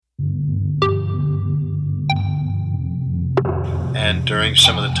And during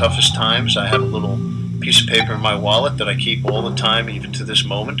some of the toughest times, I have a little piece of paper in my wallet that I keep all the time, even to this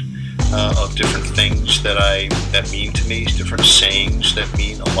moment, of different things that mean to me, different sayings that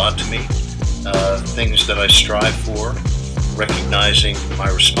mean a lot to me, things that I strive for, recognizing my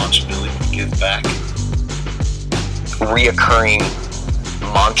responsibility to give back. Reoccurring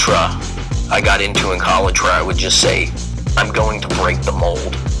mantra I got into in college where I would just say, I'm going to break the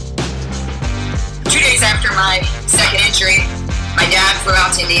mold. 2 days after my second injury, my dad flew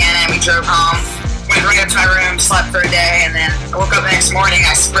out to Indiana and we drove home. Went right up to my room, slept for a day, and then I woke up the next morning,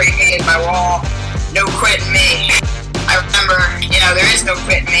 I spray painted my wall, no quitting me. I remember, there is no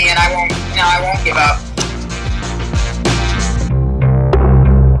quitting me, and I won't give up.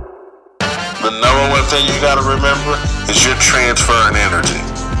 The number one thing you gotta remember is you're transferring energy.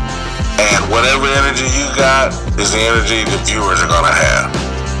 And whatever energy you got is the energy the viewers are gonna have.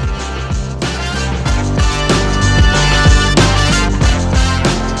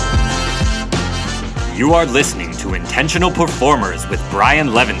 You are listening to Intentional Performers with Brian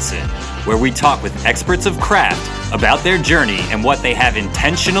Levinson, where we talk with experts of craft about their journey and what they have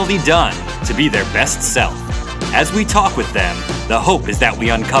intentionally done to be their best self. As we talk with them, the hope is that we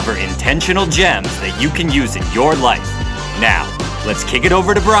uncover intentional gems that you can use in your life. Now, let's kick it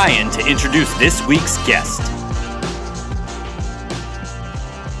over to Brian to introduce this week's guest.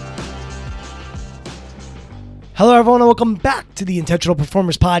 Hello, everyone, and welcome back to the Intentional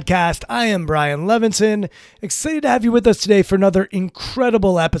Performers Podcast. I am Brian Levinson, excited to have you with us today for another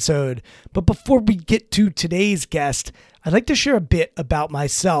incredible episode. But before we get to today's guest, I'd like to share a bit about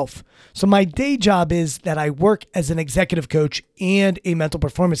myself. So my day job is that I work as an executive coach and a mental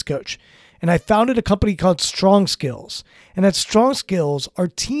performance coach. And I founded a company called Strong Skills. And at Strong Skills, our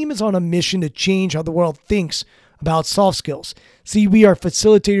team is on a mission to change how the world thinks about soft skills. See, we are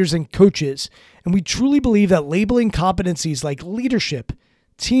facilitators and coaches, and we truly believe that labeling competencies like leadership,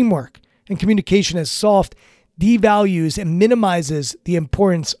 teamwork, and communication as soft devalues and minimizes the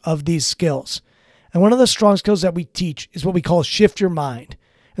importance of these skills. And one of the strong skills that we teach is what we call Shift Your Mind.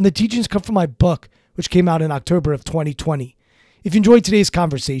 And the teachings come from my book, which came out in October of 2020. If you enjoyed today's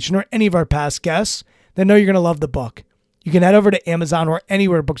conversation or any of our past guests, then know you're going to love the book. You can head over to Amazon or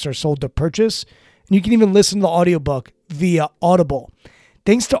anywhere books are sold to purchase, and you can even listen to the audiobook via Audible.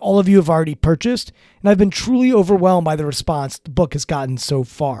 Thanks to all of you who have already purchased, and I've been truly overwhelmed by the response the book has gotten so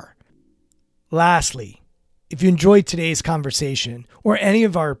far. Lastly, if you enjoyed today's conversation or any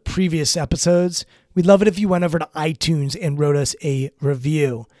of our previous episodes, we'd love it if you went over to iTunes and wrote us a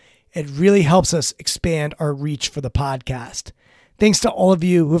review. It really helps us expand our reach for the podcast. Thanks to all of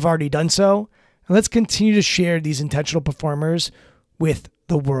you who have already done so, and let's continue to share these intentional performers with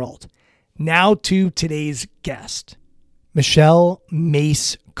the world. Now to today's guest. Michelle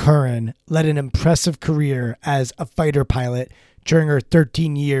Mace Curran led an impressive career as a fighter pilot during her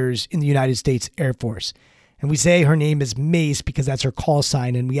 13 years in the United States Air Force. And we say her name is Mace because that's her call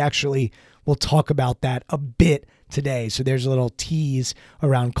sign, and we actually will talk about that a bit today. So there's a little tease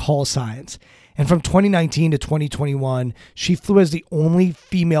around call signs. And from 2019 to 2021, she flew as the only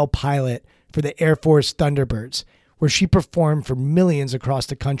female pilot for the Air Force Thunderbirds, where she performed for millions across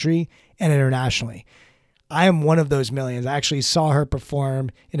the country and internationally. I am one of those millions. I actually saw her perform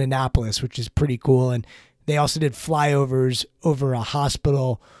in Annapolis, which is pretty cool. And they also did flyovers over a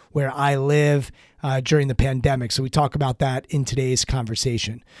hospital where I live during the pandemic. So we talk about that in today's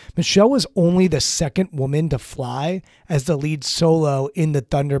conversation. Michelle was only the second woman to fly as the lead solo in the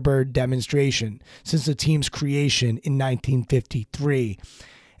Thunderbird demonstration since the team's creation in 1953.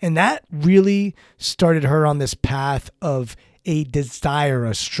 And that really started her on this path of a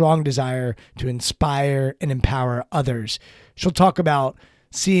strong desire to inspire and empower others. She'll talk about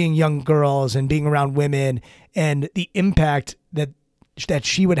seeing young girls and being around women and the impact that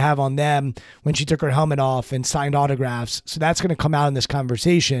she would have on them when she took her helmet off and signed autographs. So that's going to come out in this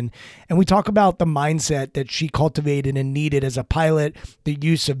conversation. And we talk about the mindset that she cultivated and needed as a pilot, the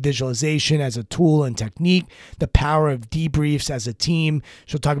use of visualization as a tool and technique, the power of debriefs as a team.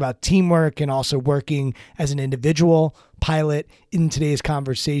 She'll talk about teamwork and also working as an individual pilot in today's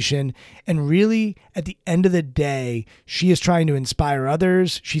conversation. And really, at the end of the day, she is trying to inspire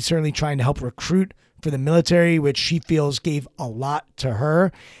others. She's certainly trying to help recruit for the military, which she feels gave a lot to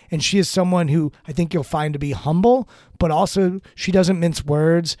her. And she is someone who I think you'll find to be humble, but also she doesn't mince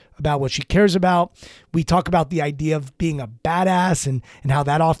words about what she cares about. We talk about the idea of being a badass and how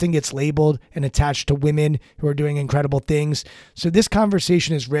that often gets labeled and attached to women who are doing incredible things. So this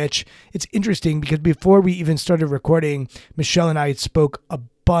conversation is rich. It's interesting because before we even started recording, Michelle and I spoke a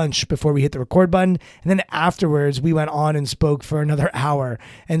bunch before we hit the record button. And then afterwards, we went on and spoke for another hour.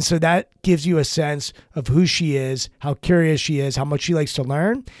 And so that gives you a sense of who she is, how curious she is, how much she likes to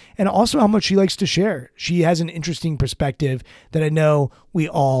learn, and also how much she likes to share. She has an interesting perspective that I know we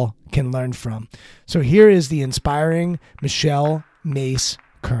all can learn from. So here is the inspiring Michelle Mace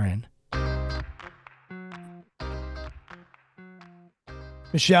Curran.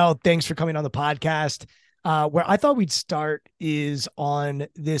 Michelle, thanks for coming on the podcast. Where I thought we'd start is on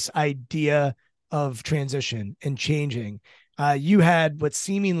this idea of transition and changing. You had what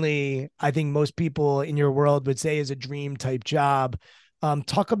seemingly, I think most people in your world would say is a dream type job.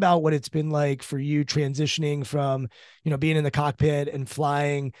 Talk about what it's been like for you transitioning from, being in the cockpit and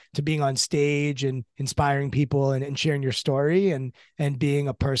flying to being on stage and inspiring people and sharing your story and being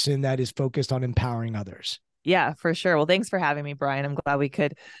a person that is focused on empowering others. Yeah, for sure. Well, thanks for having me, Brian. I'm glad we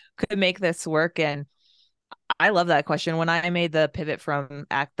could make this work. And I love that question. When I made the pivot from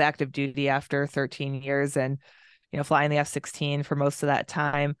active duty after 13 years and, flying the F-16 for most of that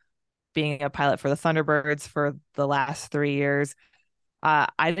time, being a pilot for the Thunderbirds for the last 3 years,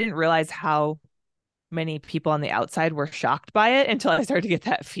 I didn't realize how many people on the outside were shocked by it until I started to get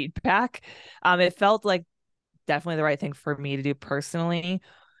that feedback. It felt like definitely the right thing for me to do personally.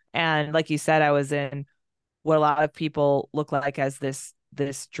 And like you said, I was in what a lot of people look like as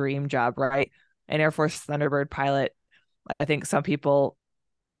this dream job, right? An Air Force Thunderbird pilot. I think some people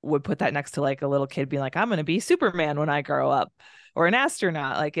would put that next to like a little kid being like, I'm going to be Superman when I grow up, or an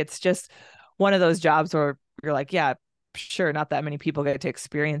astronaut. Like, it's just one of those jobs where you're like, yeah, sure, not that many people get to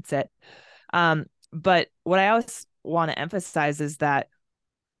experience it. But what I always want to emphasize is that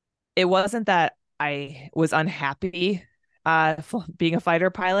it wasn't that I was unhappy being a fighter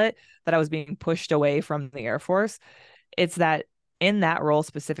pilot, that I was being pushed away from the Air Force. It's that in that role,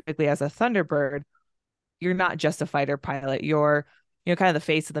 specifically as a Thunderbird, you're not just a fighter pilot. You're kind of the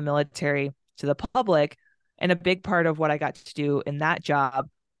face of the military to the public. And a big part of what I got to do in that job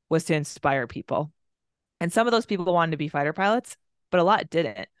was to inspire people. And some of those people wanted to be fighter pilots, but a lot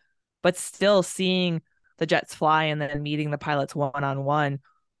didn't. But still, seeing the jets fly and then meeting the pilots one-on-one,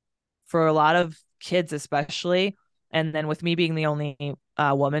 for a lot of kids especially, and then with me being the only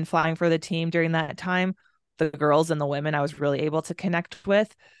woman flying for the team during that time, the girls and the women I was really able to connect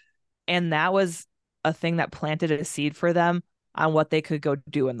with. And that was a thing that planted a seed for them on what they could go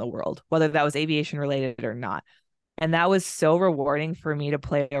do in the world, whether that was aviation related or not. And that was so rewarding for me to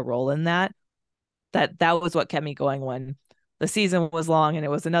play a role in that was what kept me going when the season was long and it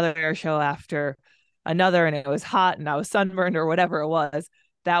was another air show after another and it was hot and I was sunburned or whatever it was.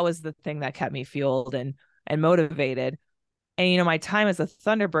 That was the thing that kept me fueled and motivated. And, my time as a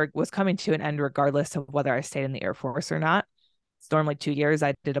Thunderbird was coming to an end regardless of whether I stayed in the Air Force or not. It's normally 2 years.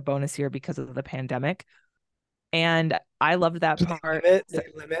 I did a bonus year because of the pandemic. And I loved that part. They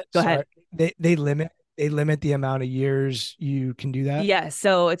limit. Go ahead. They limit the amount of years you can do that. Yeah.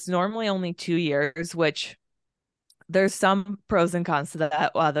 So it's normally only 2 years, which there's some pros and cons to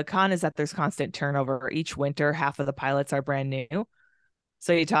that. The con is that there's constant turnover. Each winter, half of the pilots are brand new.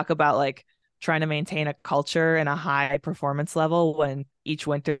 So you talk about like trying to maintain a culture and a high performance level when each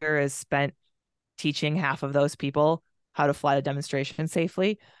winter is spent teaching half of those people how to fly a demonstration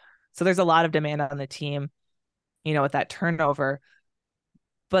safely. So there's a lot of demand on the team, with that turnover.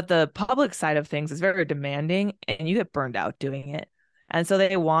 But the public side of things is very demanding and you get burned out doing it. And so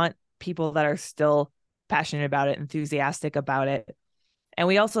they want people that are still passionate about it, enthusiastic about it. And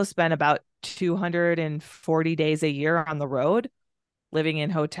we also spend about 240 days a year on the road, living in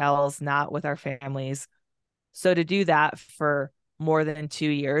hotels, not with our families. So to do that for more than 2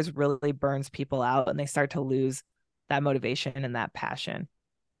 years really burns people out and they start to lose that motivation and that passion.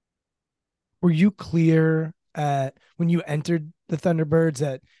 Were you clear when you entered the Thunderbirds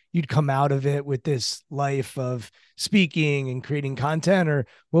that you'd come out of it with this life of speaking and creating content, or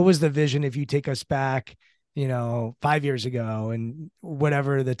what was the vision if you take us back, 5 years ago and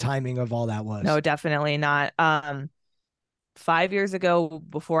whatever the timing of all that was? No, definitely not. 5 years ago,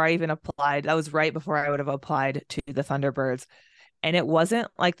 before I even applied, that was right before I would have applied to the Thunderbirds. And it wasn't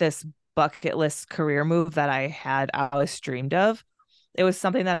like this bucket list career move that I had always dreamed of. It was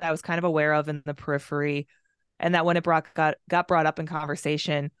something that I was kind of aware of in the periphery. And that when it got brought up in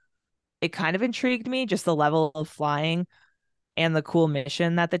conversation, it kind of intrigued me, just the level of flying and the cool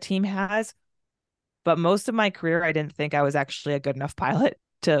mission that the team has. But most of my career, I didn't think I was actually a good enough pilot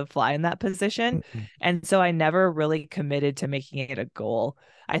to fly in that position. Mm-hmm. And so I never really committed to making it a goal.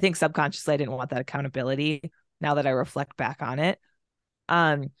 I think subconsciously I didn't want that accountability now that I reflect back on it.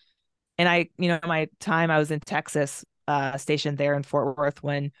 And my time I was in Texas, stationed there in Fort Worth,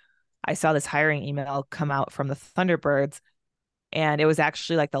 when I saw this hiring email come out from the Thunderbirds, And it was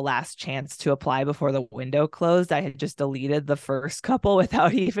actually like the last chance to apply before the window closed. I had just deleted the first couple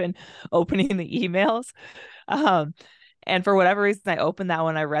without even opening the emails. And for whatever reason, I opened that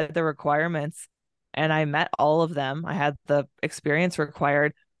one. I read the requirements and I met all of them. I had the experience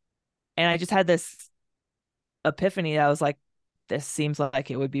required. And I just had this epiphany that I was like, this seems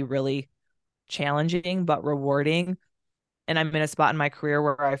like it would be really challenging, but rewarding. And I'm in a spot in my career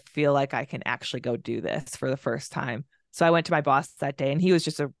where I feel like I can actually go do this for the first time. So I went to my boss that day and he was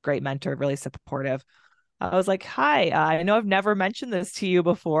just a great mentor, really supportive. I was like, hi, I know I've never mentioned this to you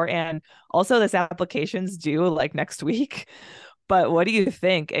before. And also this application's due like next week, but what do you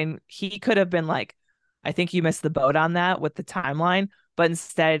think? And he could have been like, I think you missed the boat on that with the timeline. But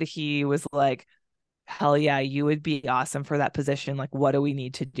instead he was like, hell yeah, you would be awesome for that position. Like, what do we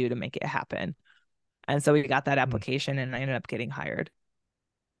need to do to make it happen? And so we got that application and I ended up getting hired.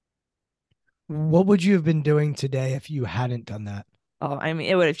 What would you have been doing today if you hadn't done that? Oh, I mean,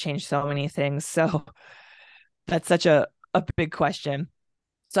 it would have changed so many things. So that's such a big question.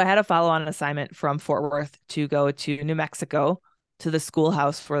 So I had a follow-on assignment from Fort Worth to go to New Mexico to the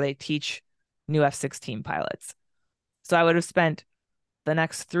schoolhouse where they teach new F-16 pilots. So I would have spent the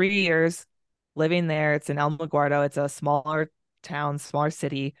next 3 years living there. It's in El Maguardo. It's a smaller town, smaller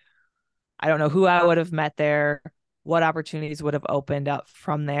city. I don't know who I would have met there, what opportunities would have opened up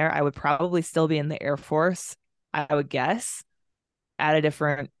from there. I would probably still be in the Air Force, I would guess, at a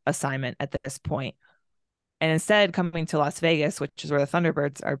different assignment at this point. And instead, coming to Las Vegas, which is where the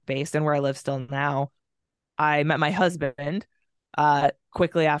Thunderbirds are based and where I live still now, I met my husband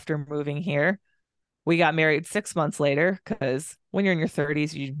quickly after moving here. We got married 6 months later because when you're in your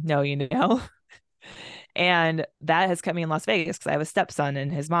 30s, you know. And that has kept me in Las Vegas because I have a stepson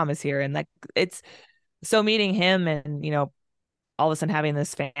and his mom is here. And like it's so meeting him and, all of a sudden having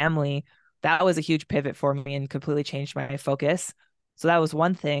this family, that was a huge pivot for me and completely changed my focus. So that was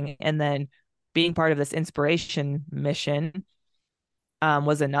one thing. And then being part of this inspiration mission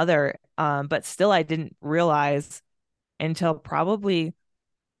was another. But still, I didn't realize until probably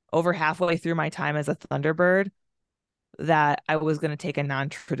over halfway through my time as a Thunderbird that I was going to take a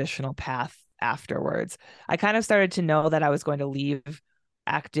non-traditional path afterwards. I kind of started to know that I was going to leave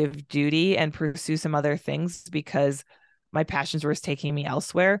active duty and pursue some other things because my passions were taking me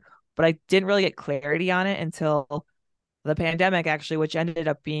elsewhere, but I didn't really get clarity on it until the pandemic, actually, which ended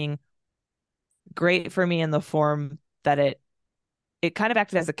up being great for me in the form that it kind of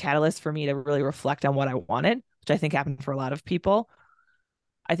acted as a catalyst for me to really reflect on what I wanted, which I think happened for a lot of people.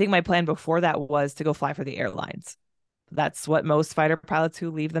 I think my plan before that was to go fly for the airlines. That's what most fighter pilots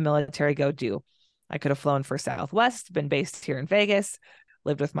who leave the military go do. I could have flown for Southwest, been based here in Vegas,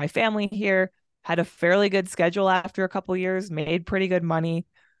 lived with my family here, had a fairly good schedule after a couple years, made pretty good money.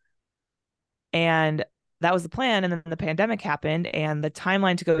 And that was the plan. And then the pandemic happened and the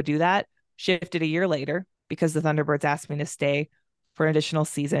timeline to go do that shifted a year later because the Thunderbirds asked me to stay for an additional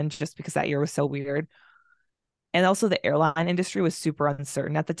season just because that year was so weird. And also the airline industry was super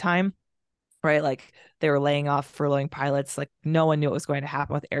uncertain at the time, right? Like they were laying off, furloughing pilots. Like no one knew what was going to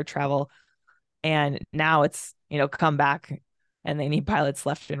happen with air travel. And now it's, come back and they need pilots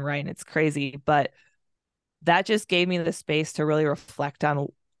left and right. And it's crazy. But that just gave me the space to really reflect on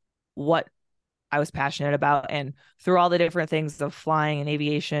what I was passionate about. And through all the different things of flying and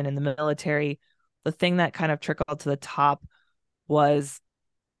aviation and the military, the thing that kind of trickled to the top was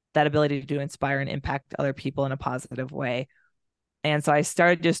that ability to inspire and impact other people in a positive way. And so I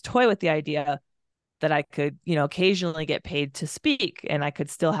started just toy with the idea that I could, occasionally get paid to speak and I could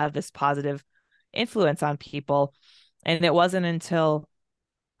still have this positive influence on people. And it wasn't until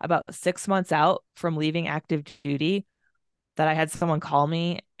about 6 months out from leaving active duty that I had someone call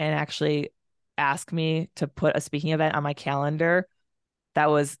me and actually ask me to put a speaking event on my calendar that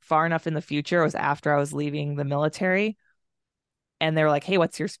was far enough in the future. It was after I was leaving the military. And they were like, hey,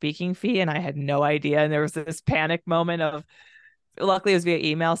 what's your speaking fee? And I had no idea. And there was this panic moment of, luckily it was via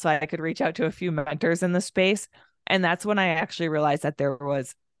email, so I could reach out to a few mentors in the space. And that's when I actually realized that there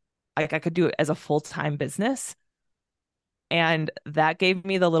was, like, I could do it as a full-time business. And that gave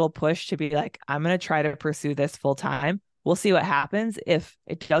me the little push to be like, I'm going to try to pursue this full-time. We'll see what happens. If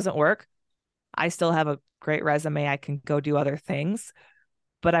it doesn't work, I still have a great resume. I can go do other things,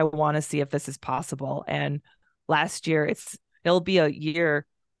 but I want to see if this is possible. And last year, it'll be a year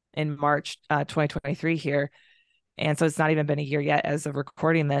in March 2023 here. And so it's not even been a year yet as of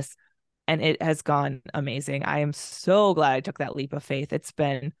recording this. And it has gone amazing. I am so glad I took that leap of faith. It's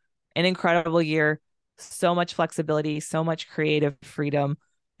been an incredible year, so much flexibility, so much creative freedom,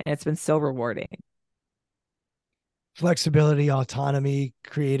 and it's been so rewarding. Flexibility, autonomy,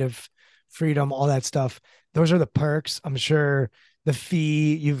 creative freedom, all that stuff. those are the perks. I'm sure the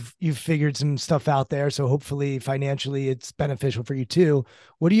fee, you've figured some stuff out there. So hopefully financially it's beneficial for you too.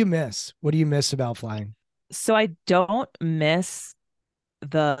 What do you miss? What do you miss about flying? So I don't miss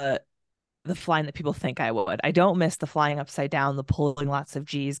the flying that people think I would. I don't miss the flying upside down, the pulling lots of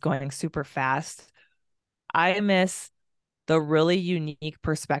G's, going super fast. I miss the really unique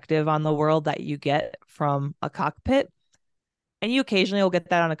perspective on the world that you get from a cockpit. And you occasionally will get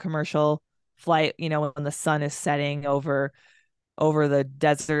that on a commercial flight, when the sun is setting over the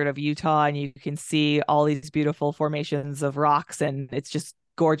desert of Utah and you can see all these beautiful formations of rocks and it's just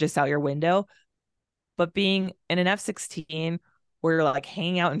gorgeous out your window. But being in an F-16 where you're like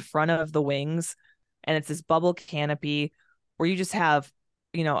hanging out in front of the wings and it's this bubble canopy where you just have,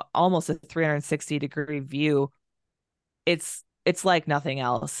 almost a 360-degree view, it's like nothing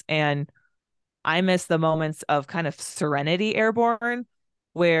else. And I miss the moments of kind of serenity airborne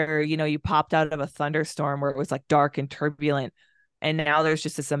where, you popped out of a thunderstorm where it was like dark and turbulent. And now there's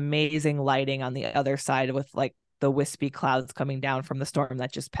just this amazing lighting on the other side with like the wispy clouds coming down from the storm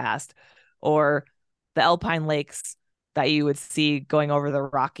that just passed, or the Alpine lakes that you would see going over the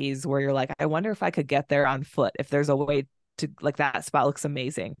Rockies where you're like, I wonder if I could get there on foot. If there's a way to, like, that spot looks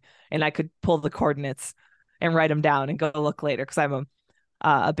amazing and I could pull the coordinates and write them down and go look later. Cause I'm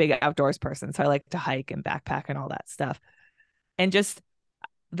a big outdoors person. So I like to hike and backpack and all that stuff. And just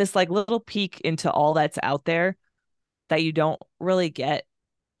this like little peek into all that's out there that you don't really get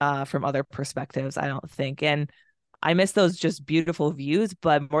from other perspectives, I don't think. And I miss those just beautiful views,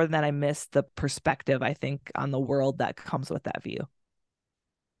 but more than that, I miss the perspective, I think, on the world that comes with that view.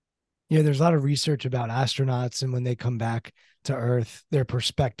 Yeah, there's a lot of research about astronauts and when they come back to Earth, their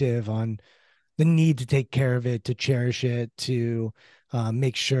perspective on the need to take care of it, to cherish it, to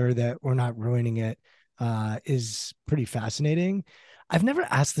make sure that we're not ruining it is pretty fascinating. I've never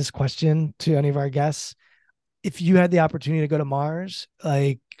asked this question to any of our guests. If you had the opportunity to go to Mars,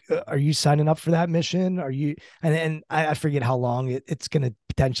 like, are you signing up for that mission? Are you, and I forget how long it's going to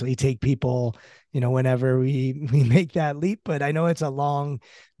potentially take people, whenever we make that leap, but I know it's a long,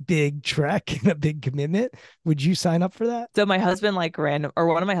 big trek and a big commitment. Would you sign up for that? So my husband, like, one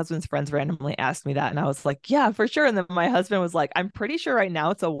of my husband's friends randomly asked me that. And I was like, yeah, for sure. And then my husband was like, I'm pretty sure right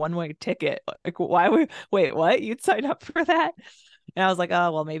now it's a one-way ticket. Like, wait, what? You'd sign up for that? And I was like,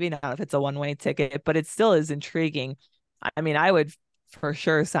 oh, well, maybe not if it's a one-way ticket, but it still is intriguing. I mean, I would for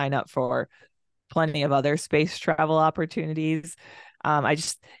sure sign up for plenty of other space travel opportunities.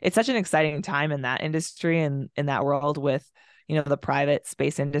 It's such an exciting time in that industry and in that world with, the private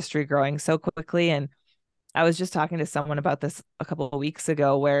space industry growing so quickly. And I was just talking to someone about this a couple of weeks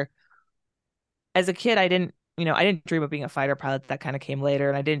ago where as a kid, I didn't dream of being a fighter pilot. That kind of came later.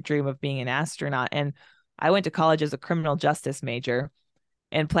 And I didn't dream of being an astronaut. And I went to college as a criminal justice major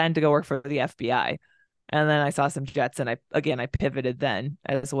and planned to go work for the FBI. And then I saw some jets and I pivoted then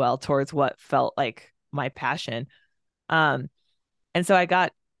as well towards what felt like my passion. And so I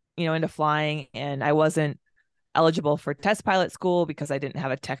got, into flying and I wasn't eligible for test pilot school because I didn't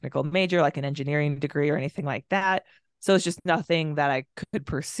have a technical major, like an engineering degree or anything like that. So it's just nothing that I could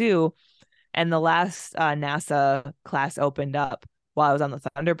pursue. And the last NASA class opened up while I was on the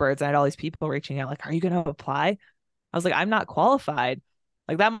Thunderbirds and I had all these people reaching out like, are you going to apply? I was like, I'm not qualified.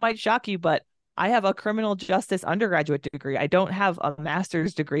 Like, that might shock you, but I have a criminal justice undergraduate degree. I don't have a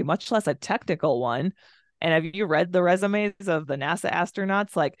master's degree, much less a technical one. And have you read the resumes of the NASA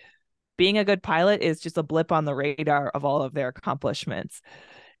astronauts? Like, being a good pilot is just a blip on the radar of all of their accomplishments.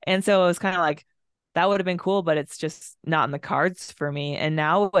 And so it was kind of like, that would have been cool, but it's just not in the cards for me. And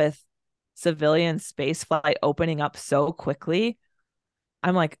now with civilian space flight opening up so quickly,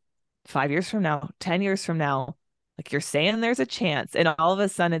 I'm like, 5 years from now, 10 years from now, like, you're saying there's a chance. And all of a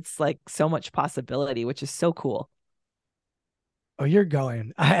sudden it's like so much possibility, which is so cool. Oh, you're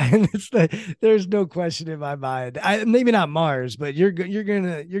going. There's no question in my mind. Maybe not Mars, but you're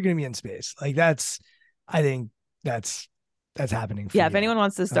gonna be in space. Like, I think that's happening. Yeah. If anyone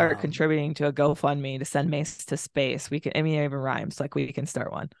wants to start contributing to a GoFundMe to send Mace to space, we can. I mean, it even rhymes. Like, we can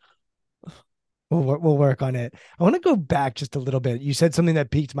start one. We'll work on it. I want to go back just a little bit. You said something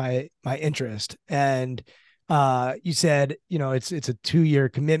that piqued my interest, and you said, it's a 2-year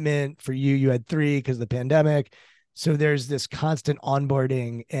commitment for you. You had 3 because of the pandemic. So there's this constant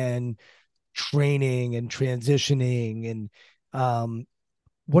onboarding and training and transitioning. And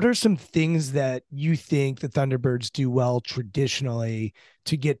what are some things that you think the Thunderbirds do well traditionally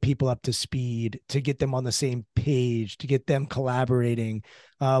to get people up to speed, to get them on the same page, to get them collaborating?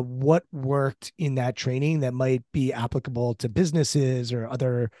 What worked in that training that might be applicable to businesses or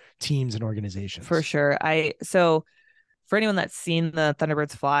other teams and organizations? For sure. So for anyone that's seen the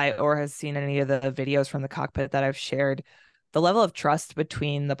Thunderbirds fly or has seen any of the videos from the cockpit that I've shared, the level of trust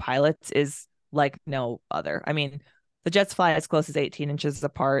between the pilots is like no other. I mean, the jets fly as close as 18 inches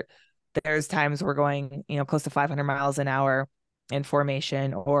apart. There's times we're going, close to 500 miles an hour in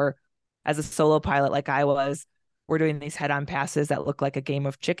formation, or as a solo pilot like I was, we're doing these head-on passes that look like a game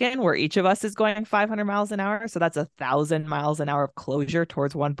of chicken where each of us is going 500 miles an hour. So that's 1,000 miles an hour of closure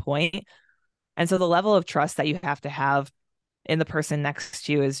towards one point. And so the level of trust that you have to have in the person next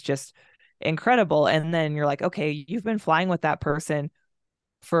to you is just incredible. And then you're like, okay, you've been flying with that person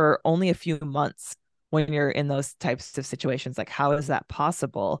for only a few months when you're in those types of situations. Like, how is that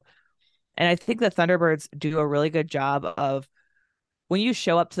possible? And I think the Thunderbirds do a really good job of, when you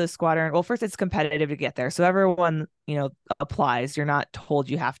show up to the squadron, well, first it's competitive to get there. So everyone, applies. You're not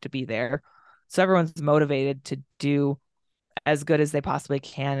told you have to be there. So everyone's motivated to do as good as they possibly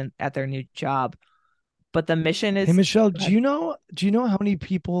can at their new job. But the mission is... Hey, Michelle, do you know how many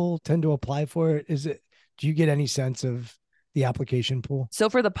people tend to apply for it? Do you get any sense of the application pool? So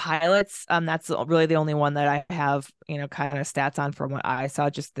for the pilots, that's really the only one that I have, kind of stats on from what I saw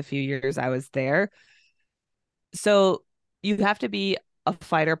just the few years I was there. So you have to be a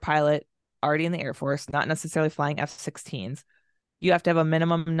fighter pilot already in the Air Force, not necessarily flying F-16s. You have to have a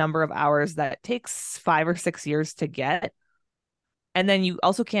minimum number of hours that takes 5 or 6 years to get. And then you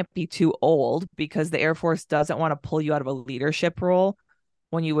also can't be too old, because the Air Force doesn't want to pull you out of a leadership role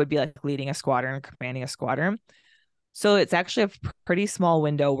when you would be like leading a squadron or commanding a squadron. So it's actually a pretty small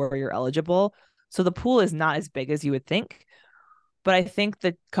window where you're eligible. So the pool is not as big as you would think. But I think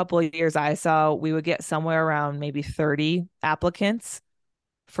the couple of years I saw, we would get somewhere around maybe 30 applicants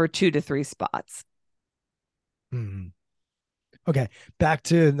for 2 to 3 spots. Mm-hmm. Okay, back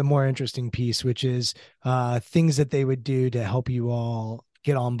to the more interesting piece, which is things that they would do to help you all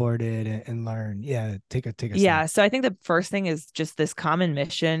get onboarded and learn. Yeah, take a Yeah, so I think the first thing is just this common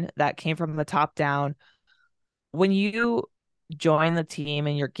mission that came from the top down. When you join the team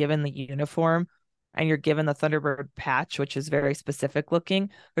and you're given the uniform and you're given the Thunderbird patch, which is very specific looking,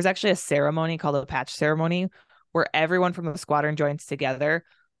 there's actually a ceremony called a patch ceremony where everyone from the squadron joins together.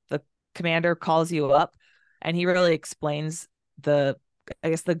 The commander calls you up and he really explains the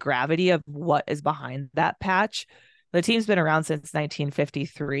gravity of what is behind that patch. The team's been around since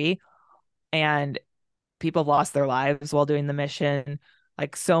 1953 and people have lost their lives while doing the mission.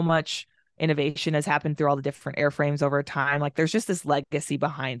 Like, so much innovation has happened through all the different airframes over time. Like, there's just this legacy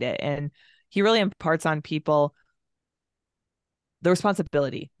behind it. And he really imparts on people the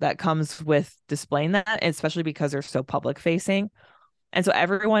responsibility that comes with displaying that, especially because they're so public facing. And so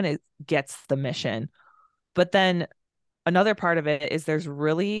everyone gets the mission. But then another part of it is there's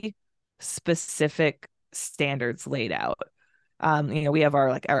really specific standards laid out. We have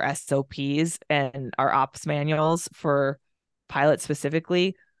our SOPs and our ops manuals for pilots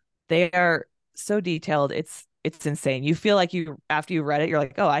specifically. They are so detailed. It's insane. You feel like after you read it, you're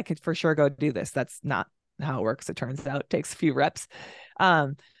like, oh, I could for sure go do this. That's not how it works. It turns out it takes a few reps.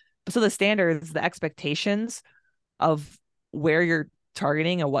 So the standards, the expectations of where you're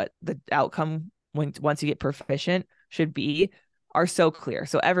targeting and what the outcome once you get proficient should be are so clear.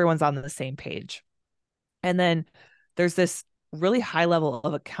 So everyone's on the same page. And then there's this really high level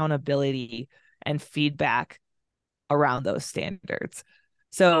of accountability and feedback around those standards.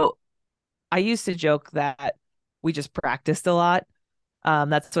 So I used to joke that we just practiced a lot.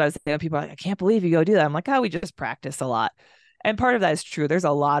 That's what I was saying. People are like, I can't believe you go do that. I'm like, we just practice a lot. And part of that is true. There's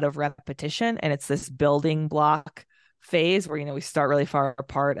a lot of repetition, and it's this building block phase where, we start really far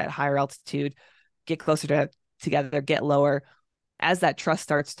apart at higher altitude, get closer together, get lower. As that trust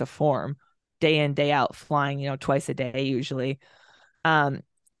starts to form, day in, day out, flying, twice a day usually.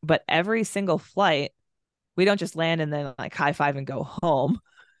 But every single flight, we don't just land and then like high five and go home.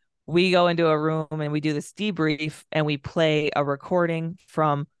 We go into a room and we do this debrief and we play a recording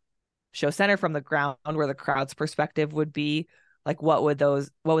from show center, from the ground where the crowd's perspective would be. Like, what would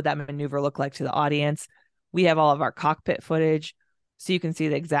that maneuver look like to the audience? We have all of our cockpit footage, so you can see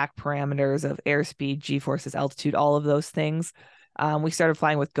the exact parameters of airspeed, G-forces, altitude, all of those things. We started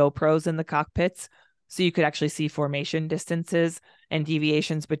flying with GoPros in the cockpits, so you could actually see formation distances and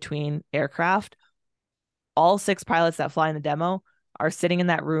deviations between aircraft. All 6 pilots that fly in the demo are sitting in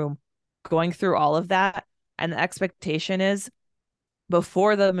that room going through all of that. And the expectation is,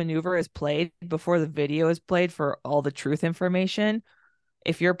 before the maneuver is played, before the video is played for all the truth information,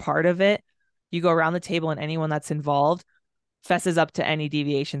 if you're part of it, you go around the table and anyone that's involved fesses up to any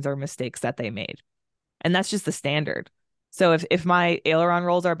deviations or mistakes that they made. And that's just the standard. So if my aileron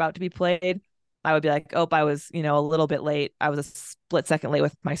rolls are about to be played, I would be like, oh, I was, a little bit late. I was a split second late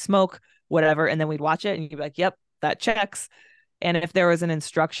with my smoke, whatever. And then we'd watch it and you'd be like, yep, that checks. And if there was an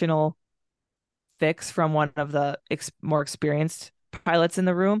instructional fix from one of the more experienced pilots in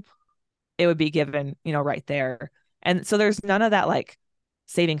the room, it would be given, right there. And so there's none of that like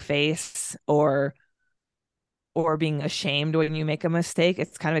saving face or being ashamed when you make a mistake.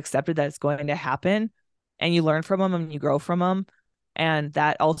 It's kind of accepted that it's going to happen, and you learn from them and you grow from them. And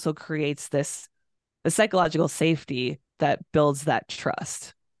that also creates the psychological safety that builds that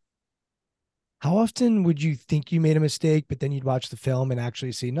trust. How often would you think you made a mistake, but then you'd watch the film and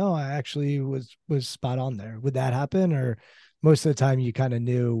actually see, no, I actually was spot on there? Would that happen? Or most of the time you kind of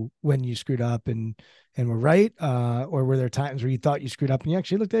knew when you screwed up and were right? Or were there times where you thought you screwed up and you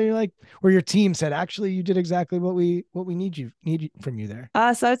actually looked at it, you're like, or your team said, actually, you did exactly what we need from you there?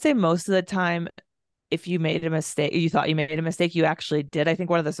 So I would say most of the time, if you made a mistake, you thought you made a mistake, you actually did. I think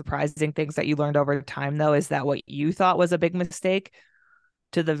one of the surprising things that you learned over time, though, is that what you thought was a big mistake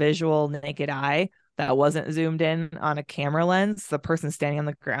to the visual naked eye that wasn't zoomed in on a camera lens, the person standing on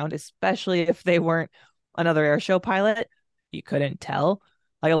the ground, especially if they weren't another airshow pilot, you couldn't tell.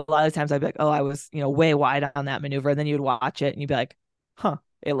 Like a lot of times I'd be like, oh, I was, way wide on that maneuver. And then you'd watch it and you'd be like, huh,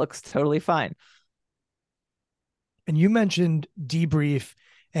 it looks totally fine. And you mentioned debrief,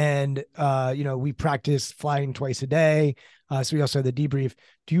 and, we practice flying twice a day. So we also have the debrief.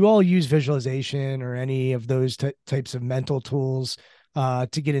 Do you all use visualization or any of those types of mental tools to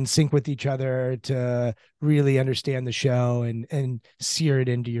get in sync with each other, to really understand the show and sear it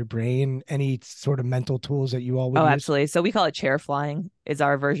into your brain? Any sort of mental tools that you all would use? Absolutely. So we call it chair flying, is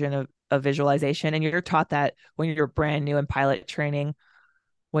our version of visualization. And you're taught that when you're brand new in pilot training,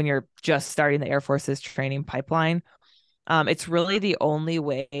 when you're just starting the Air Force's training pipeline. It's really the only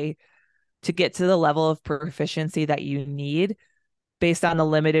way to get to the level of proficiency that you need based on the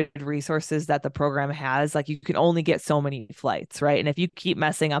limited resources that the program has. Like, you can only get so many flights, right? And if you keep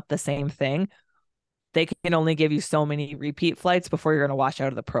messing up the same thing, they can only give you so many repeat flights before you're going to wash out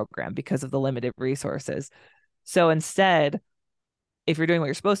of the program because of the limited resources. So instead, if you're doing what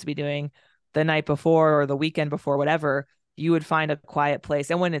you're supposed to be doing the night before or the weekend before, whatever, you would find a quiet place.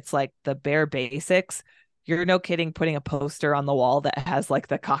 And when it's like the bare basics, you're no kidding putting a poster on the wall that has like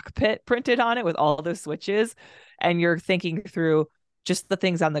the cockpit printed on it with all the switches. And you're thinking through just the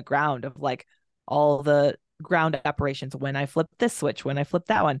things on the ground of like all the ground operations, when I flip this switch, when I flip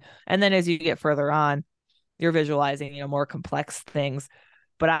that one. And then as you get further on, you're visualizing, more complex things.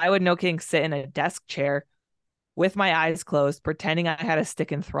 But I would, no kidding, sit in a desk chair with my eyes closed, pretending I had a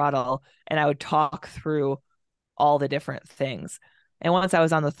stick and throttle, and I would talk through all the different things. And once I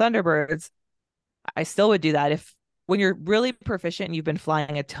was on the Thunderbirds, I still would do that. When you're really proficient and you've been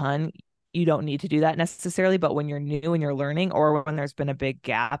flying a ton, you don't need to do that necessarily. But when you're new and you're learning, or when there's been a big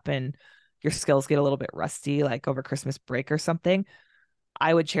gap and your skills get a little bit rusty, like over Christmas break or something,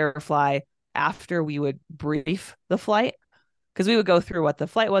 I would chair fly after we would brief the flight, because we would go through what the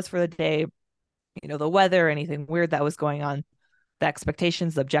flight was for the day, the weather, anything weird that was going on, the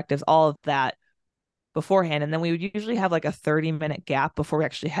expectations, the objectives, all of that beforehand. And then we would usually have like a 30-minute gap before we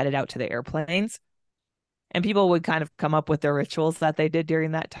actually headed out to the airplanes. And people would kind of come up with their rituals that they did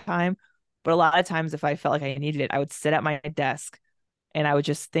during that time. But a lot of times, if I felt like I needed it, I would sit at my desk and I would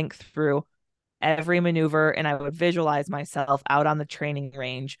just think through every maneuver, and I would visualize myself out on the training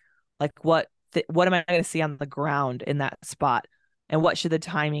range. Like, what am I going to see on the ground in that spot? And what should the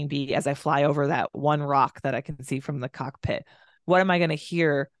timing be as I fly over that one rock that I can see from the cockpit? What am I going to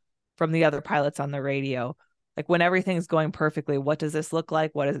hear from the other pilots on the radio? Like, when everything's going perfectly, what does this look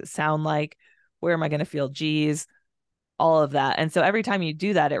like? What does it sound like? Where am I going to feel G's? All of that. And so every time you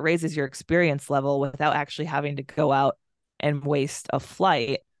do that, it raises your experience level without actually having to go out and waste a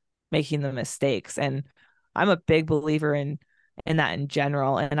flight making the mistakes. And I'm a big believer in that in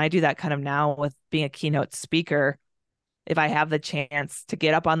general. And I do that kind of now with being a keynote speaker. If I have the chance to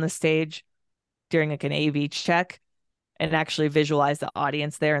get up on the stage during like an AV check and actually visualize the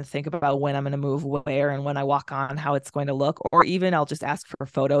audience there and think about when I'm going to move where, and when I walk on, how it's going to look, or even I'll just ask for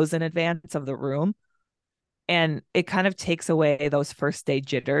photos in advance of the room. And it kind of takes away those first day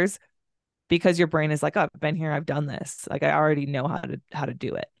jitters, because your brain is like, oh, I've been here, I've done this. Like, I already know how to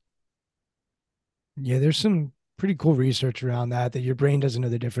do it. Yeah, there's some pretty cool research around that your brain doesn't know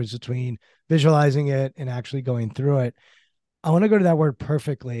the difference between visualizing it and actually going through it. I want to go to that word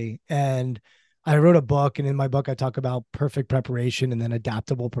perfectly. And I wrote a book, and in my book, I talk about perfect preparation and then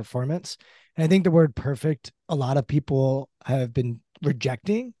adaptable performance. And I think the word perfect, a lot of people have been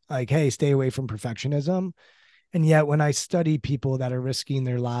rejecting, like, hey, stay away from perfectionism. And yet when I study people that are risking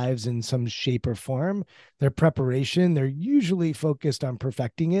their lives in some shape or form, their preparation, they're usually focused on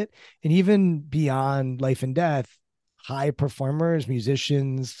perfecting it. And even beyond life and death, high performers,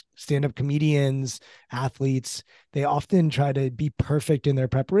 musicians, stand-up comedians, athletes, they often try to be perfect in their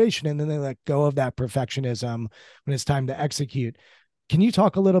preparation, and then they let go of that perfectionism when it's time to execute. Can you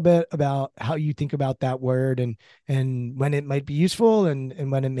talk a little bit about how you think about that word, and when it might be useful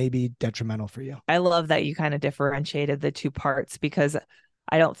and when it may be detrimental for you? I love that you kind of differentiated the two parts, because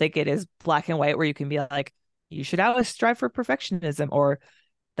I don't think it is black and white where you can be like, you should always strive for perfectionism, or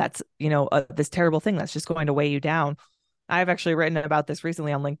that's, this terrible thing that's just going to weigh you down. I've actually written about this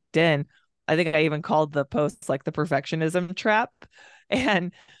recently on LinkedIn. I think I even called the post like the perfectionism trap.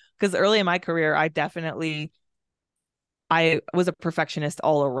 And because early in my career, I was a perfectionist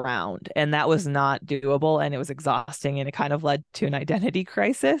all around, and that was not doable, and it was exhausting, and it kind of led to an identity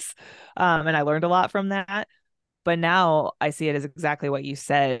crisis. And I learned a lot from that. But now I see it as exactly what you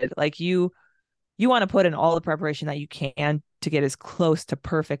said. Like you want to put in all the preparation that you can to get as close to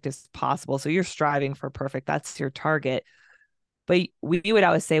perfect as possible. So you're striving for perfect. That's your target. But we would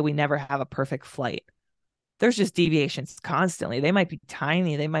always say we never have a perfect flight. There's just deviations constantly. They might be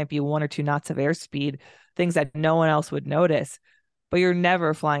tiny. They might be 1 or 2 knots of airspeed, things that no one else would notice, but you're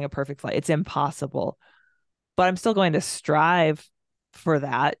never flying a perfect flight. It's impossible. But I'm still going to strive for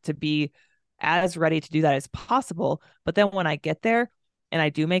that, to be as ready to do that as possible. But then when I get there and I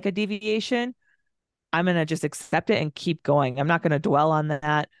do make a deviation, I'm going to just accept it and keep going. I'm not going to dwell on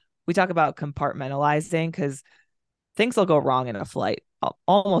that. We talk about compartmentalizing because things will go wrong in a flight,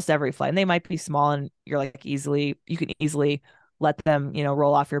 almost every flight. And they might be small and you're like you can easily let them,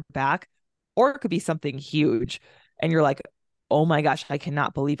 roll off your back. Or it could be something huge and you're like, oh my gosh, I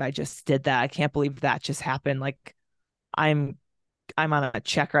cannot believe I just did that. I can't believe that just happened. Like I'm on a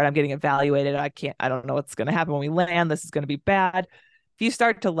check ride. I'm getting evaluated. I don't know what's going to happen when we land. This is going to be bad. If you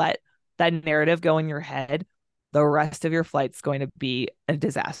start to let that narrative go in your head, the rest of your flight's going to be a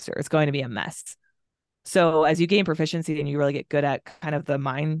disaster. It's going to be a mess. So as you gain proficiency and you really get good at kind of the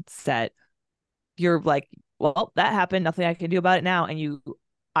mindset, you're like, well, that happened. Nothing I can do about it now. And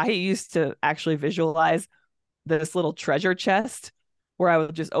I used to actually visualize this little treasure chest where I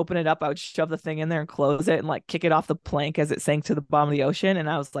would just open it up. I would shove the thing in there and close it and like kick it off the plank as it sank to the bottom of the ocean. And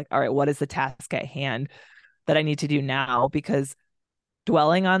I was like, all right, what is the task at hand that I need to do now? Because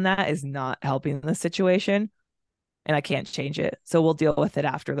dwelling on that is not helping the situation and I can't change it. So we'll deal with it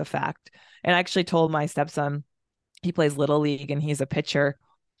after the fact. And I actually told my stepson, he plays Little League and he's a pitcher,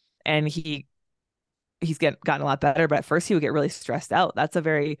 and he's gotten a lot better. But at first he would get really stressed out. That's a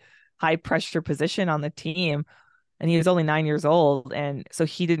very high pressure position on the team. And he was only 9 years old. And so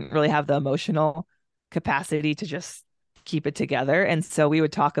he didn't really have the emotional capacity to just keep it together. And so we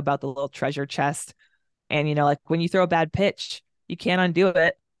would talk about the little treasure chest. And, like when you throw a bad pitch, you can't undo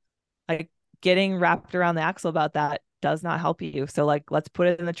it. Like getting wrapped around the axle about that does not help you. So like, let's put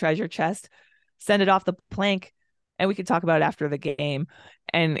it in the treasure chest, send it off the plank, and we could talk about it after the game.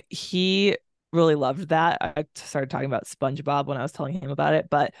 And he really loved that. I started talking about SpongeBob when I was telling him about it,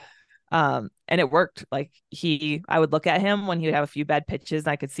 but and it worked. Like I would look at him when he would have a few bad pitches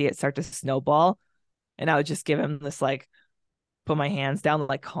and I could see it start to snowball. And I would just give him this, like, put my hands down,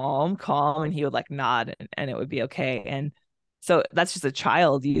 like calm. And he would like nod and it would be okay. And so that's just a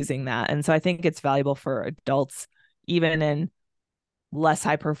child using that. And so I think it's valuable for adults, even in less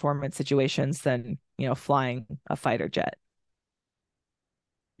high performance situations than, flying a fighter jet.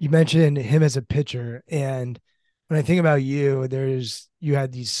 You mentioned him as a pitcher, and when I think about you, you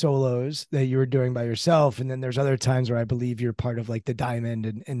had these solos that you were doing by yourself, and then there's other times where I believe you're part of like the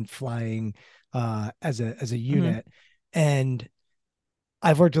diamond and flying as a unit. Mm-hmm. And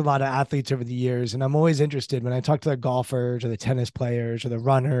I've worked with a lot of athletes over the years, and I'm always interested when I talk to the golfers or the tennis players or the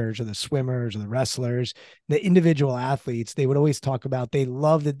runners or the swimmers or the wrestlers, the individual athletes, they would always talk about, they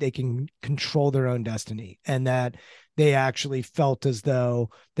love that they can control their own destiny and that they actually felt as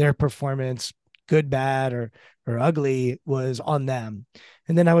though their performance, good, bad, or ugly, was on them.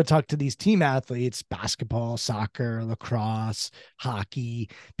 And then I would talk to these team athletes, basketball, soccer, lacrosse, hockey.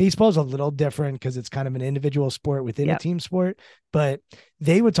 Baseball is a little different because it's kind of an individual sport within a team sport, but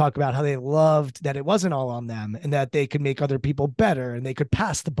they would talk about how they loved that it wasn't all on them and that they could make other people better and they could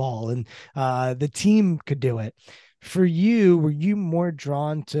pass the ball and the team could do it. For you, were you more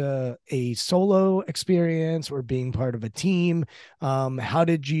drawn to a solo experience or being part of a team? How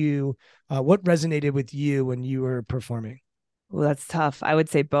did you, what resonated with you when you were performing? Well, that's tough. I would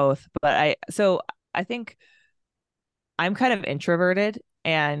say both, but I think I'm kind of introverted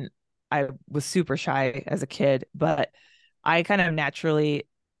and I was super shy as a kid, but I kind of naturally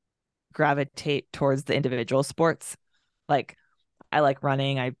gravitate towards the individual sports. Like I like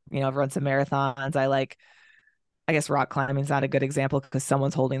running. I've run some marathons. I I guess rock climbing is not a good example because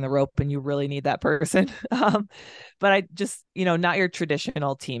someone's holding the rope and you really need that person. But I just, not your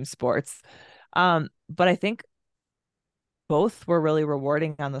traditional team sports. But I think both were really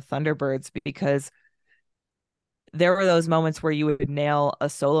rewarding on the Thunderbirds because there were those moments where you would nail a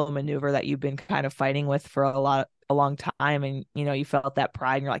solo maneuver that you've been kind of fighting with for a long time. And, you felt that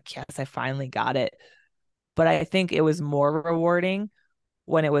pride and you're like, yes, I finally got it. But I think it was more rewarding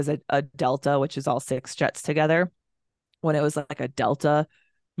when it was a delta, which is all 6 jets together, when it was like a delta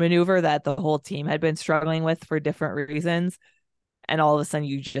maneuver that the whole team had been struggling with for different reasons. And all of a sudden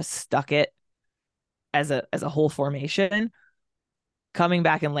you just stuck it as a whole formation, coming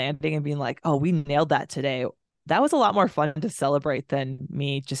back and landing and being like, oh, we nailed that today. That was a lot more fun to celebrate than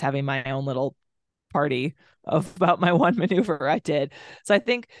me just having my own little party about my one maneuver I did. So I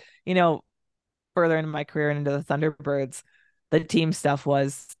think, further into my career and into the Thunderbirds, the team stuff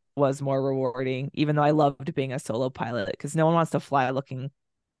was more rewarding, even though I loved being a solo pilot because no one wants to fly looking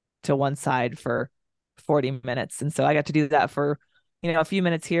to one side for 40 minutes. And so I got to do that for, a few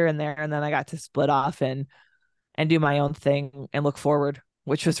minutes here and there. And then I got to split off and do my own thing and look forward,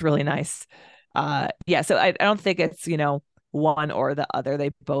 which was really nice. So I don't think it's, one or the other.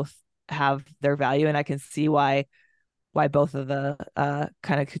 They both have their value, and I can see why both of the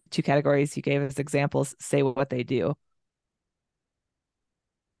kind of 2 categories you gave as examples say what they do.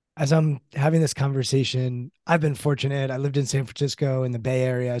 As I'm having this conversation, I've been fortunate. I lived in San Francisco in the Bay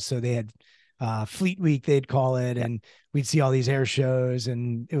Area, so they had Fleet Week, they'd call it, and we'd see all these air shows,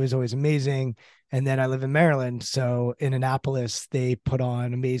 and it was always amazing. And then I live in Maryland, so in Annapolis, they put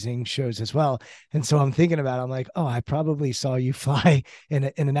on amazing shows as well. And so I'm thinking about it, I'm like, oh, I probably saw you fly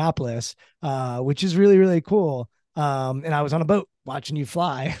in Annapolis, which is really, really cool. And I was on a boat watching you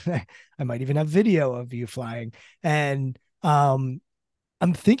fly. I might even have video of you flying. And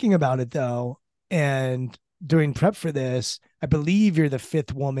I'm thinking about it though, and doing prep for this, I believe you're the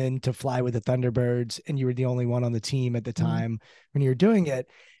 5th woman to fly with the Thunderbirds, and you were the only one on the team at the time when you were doing it.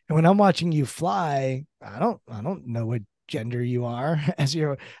 And when I'm watching you fly, I don't know what gender you are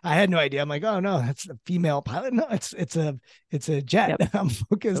I had no idea. I'm like, oh no, that's a female pilot. No, it's a jet. Yep. I'm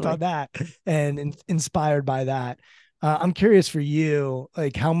focused on that and inspired by that. I'm curious for you,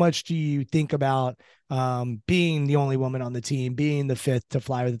 like, how much do you think about being the only woman on the team, being the 5th to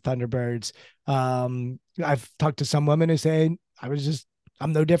fly with the Thunderbirds? I've talked to some women who say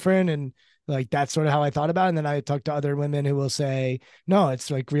I'm no different, and like that's sort of how I thought about it. And then I talked to other women who will say, no, it's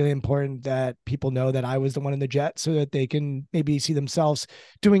like really important that people know that I was the one in the jet so that they can maybe see themselves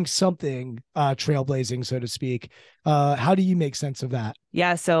doing something trailblazing, so to speak. How do you make sense of that?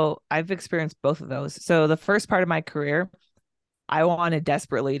 Yeah, so I've experienced both of those. So the first part of my career, I wanted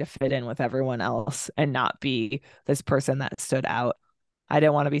desperately to fit in with everyone else and not be this person that stood out. I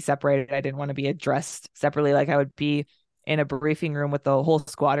didn't want to be separated. I didn't want to be addressed separately. Like I would be in a briefing room with the whole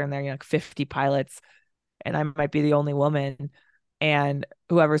squadron there, like 50 pilots, and I might be the only woman. And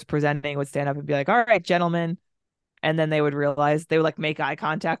whoever's presenting would stand up and be like, all right, gentlemen. And then they would realize, they would like make eye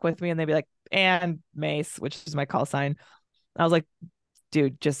contact with me and they'd be like, and Mace, which is my call sign. I was like,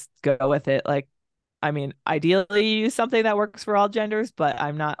 dude, just go with it. Like, I mean, ideally you use something that works for all genders, but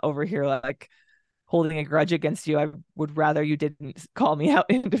I'm not over here like holding a grudge against you. I would rather you didn't call me out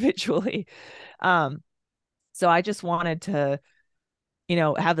individually. So I just wanted to,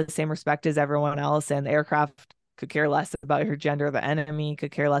 have the same respect as everyone else, and the aircraft could care less about your gender. The enemy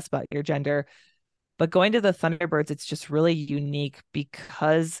could care less about your gender. But going to the Thunderbirds, it's just really unique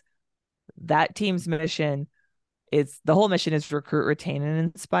because that team's mission the whole mission is recruit, retain, and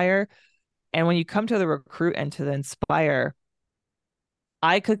inspire. And when you come to the recruit and to the inspire,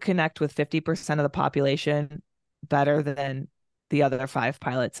 I could connect with 50% of the population better than the other 5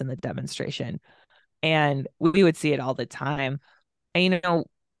 pilots in the demonstration. And we would see it all the time. And,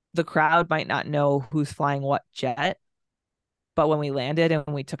 the crowd might not know who's flying what jet, but when we landed and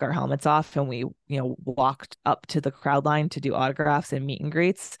we took our helmets off and we, walked up to the crowd line to do autographs and meet and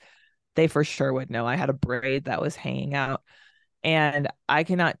greets, they for sure would know I had a braid that was hanging out. And I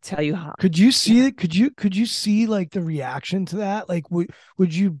cannot tell you how. Could you see it? Could you see like the reaction to that? Like,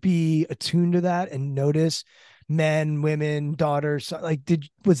 would you be attuned to that and notice men, women, daughters? Like,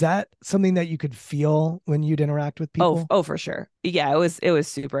 was that something that you could feel when you'd interact with people? Oh, for sure. Yeah, it was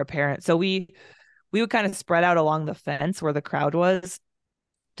super apparent. So we would kind of spread out along the fence where the crowd was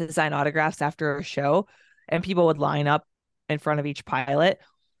to sign autographs after a show, and people would line up in front of each pilot.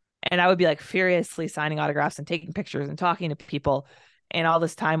 And I would be like furiously signing autographs and taking pictures and talking to people. And all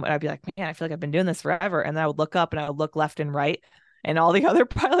this time I'd be like, man, I feel like I've been doing this forever. And then I would look up and I would look left and right, and all the other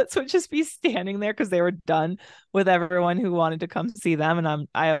pilots would just be standing there because they were done with everyone who wanted to come see them. And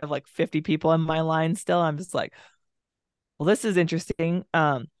I have like 50 people in my line still. I'm just like, well, this is interesting.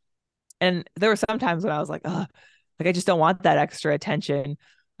 And there were some times when I was like, oh, like I just don't want that extra attention.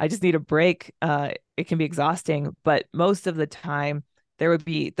 I just need a break. It can be exhausting, but most of the time there would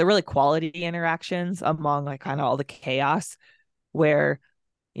be the really quality interactions among like kind of all the chaos where,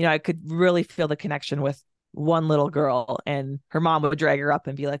 I could really feel the connection with one little girl, and her mom would drag her up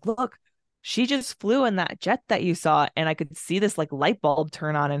and be like, look, she just flew in that jet that you saw. And I could see this like light bulb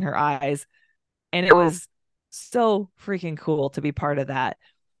turn on in her eyes. And it was so freaking cool to be part of that.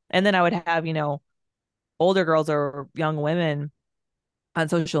 And then I would have, older girls or young women on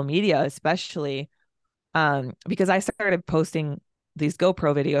social media, especially because I started posting these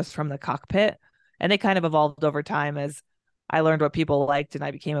GoPro videos from the cockpit, and they kind of evolved over time as I learned what people liked and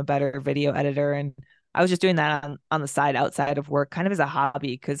I became a better video editor. And I was just doing that on the side outside of work, kind of as a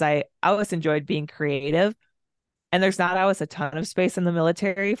hobby, because I always enjoyed being creative. And there's not always a ton of space in the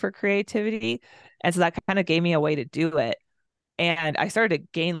military for creativity. And so that kind of gave me a way to do it. And I started to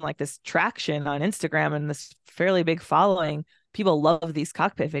gain like this traction on Instagram and this fairly big following. People love these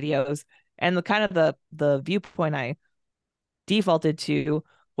cockpit videos. And the kind of the viewpoint I defaulted to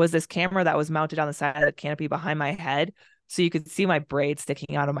was this camera that was mounted on the side of the canopy behind my head. So you could see my braid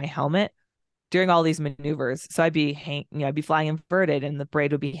sticking out of my helmet during all these maneuvers. So I'd be I'd be flying inverted and the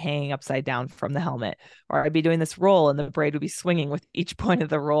braid would be hanging upside down from the helmet, or I'd be doing this roll and the braid would be swinging with each point of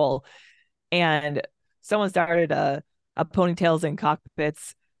the roll. And someone started a ponytails in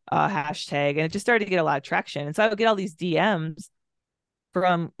cockpits hashtag, and it just started to get a lot of traction. And so I would get all these DMs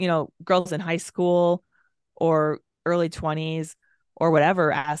from, girls in high school or early 20s or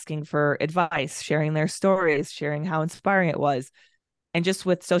whatever, asking for advice, sharing their stories, sharing how inspiring it was. And just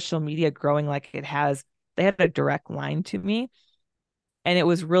with social media growing like it has, they had a direct line to me. And it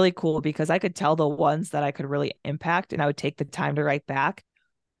was really cool because I could tell the ones that I could really impact, and I would take the time to write back.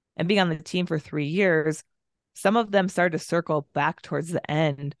 And being on the team for 3 years, some of them started to circle back towards the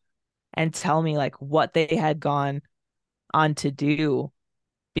end and tell me like what they had gone on to do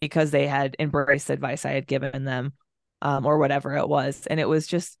because they had embraced the advice I had given them, or whatever it was. And it was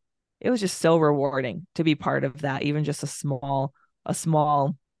just so rewarding to be part of that, even just a small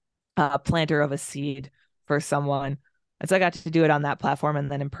planter of a seed for someone. And so I got to do it on that platform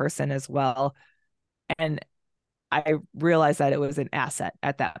and then in person as well. And I realized that it was an asset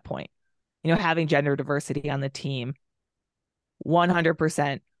at that point. Having gender diversity on the team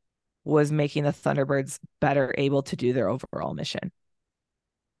 100% was making the Thunderbirds better able to do their overall mission.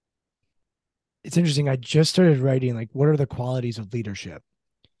 It's interesting. I just started writing, like, what are the qualities of leadership?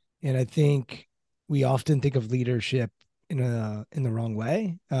 And I think we often think of leadership in the wrong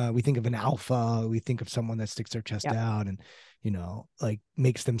way. We think of an alpha. We think of someone that sticks their chest out and, like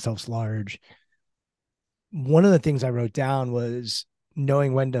makes themselves large. One of the things I wrote down was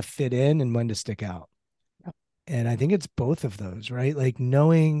knowing when to fit in and when to stick out. Yep. And I think it's both of those, right? Like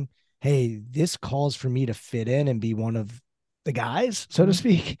knowing, hey, this calls for me to fit in and be one of the guys, so to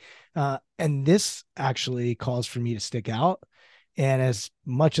speak. And this actually calls for me to stick out. And as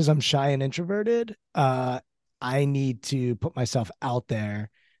much as I'm shy and introverted, I need to put myself out there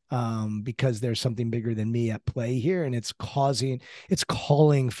because there's something bigger than me at play here. And it's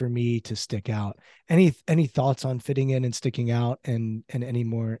calling for me to stick out. Any thoughts on fitting in and sticking out and any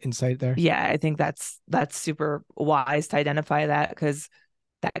more insight there? Yeah, I think that's super wise to identify that, because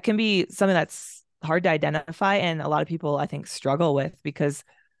that can be something that's hard to identify. And a lot of people, I think, struggle with, because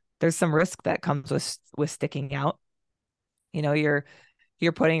there's some risk that comes with sticking out. You're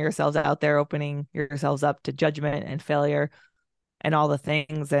putting yourselves out there, opening yourselves up to judgment and failure and all the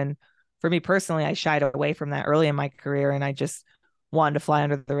things. And for me personally, I shied away from that early in my career, and I just wanted to fly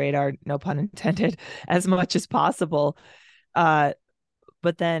under the radar, no pun intended, as much as possible. But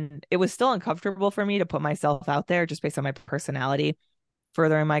then it was still uncomfortable for me to put myself out there just based on my personality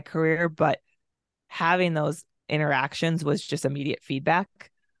further in my career. But having those interactions was just immediate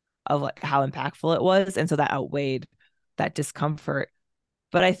feedback of like how impactful it was. And so that outweighed that discomfort.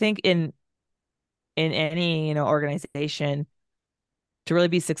 But I think in any, organization, to really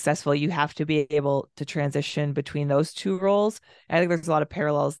be successful, you have to be able to transition between those two roles. And I think there's a lot of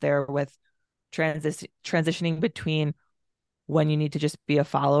parallels there with transitioning between when you need to just be a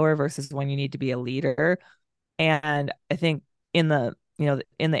follower versus when you need to be a leader. And I think in the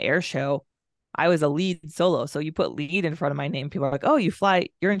air show, I was a lead solo. So you put lead in front of my name, people are like, oh,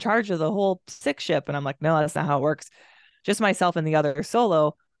 you're in charge of the whole six ship. And I'm like, no, that's not how it works. Just myself and the other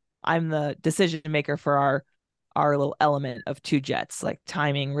solo, I'm the decision maker for our little element of two jets, like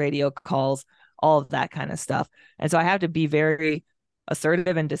timing, radio calls, all of that kind of stuff. And so I have to be very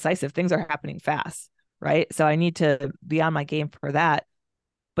assertive and decisive. Things are happening fast, right? So I need to be on my game for that.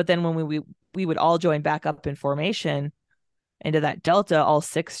 But then when we would all join back up in formation, into that delta, all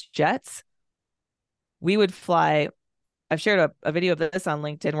 6 jets, we would fly. I've shared a video of this on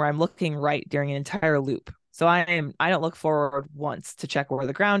LinkedIn where I'm looking right during an entire loop. So I don't look forward once to check where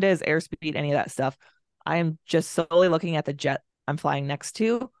the ground is, airspeed, any of that stuff. I am just solely looking at the jet I'm flying next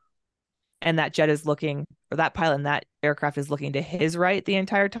to. And that jet is looking, or that pilot in that aircraft is looking to his right the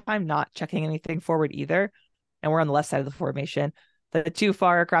entire time, not checking anything forward either. And we're on the left side of the formation. The 2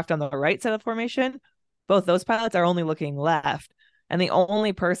 FAR aircraft on the right side of the formation, both those pilots are only looking left. And the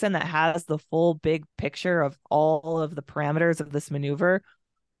only person that has the full big picture of all of the parameters of this maneuver,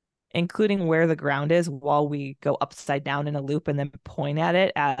 including where the ground is while we go upside down in a loop and then point at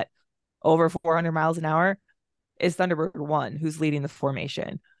it at over 400 miles an hour, is Thunderbird 1, who's leading the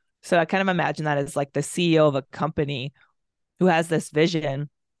formation. So I kind of imagine that as like the CEO of a company who has this vision.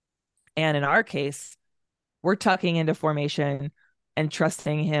 And in our case, we're tucking into formation and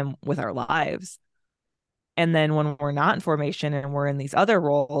trusting him with our lives. And then when we're not in formation and we're in these other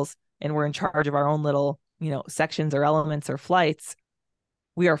roles and we're in charge of our own little, sections or elements or flights,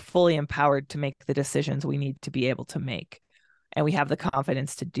 we are fully empowered to make the decisions we need to be able to make. And we have the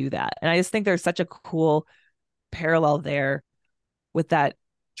confidence to do that. And I just think there's such a cool parallel there with that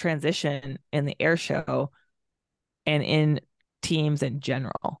transition in the air show and in teams in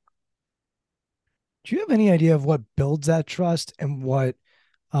general. Do you have any idea of what builds that trust and what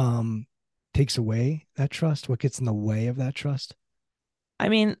takes away that trust? What gets in the way of that trust? I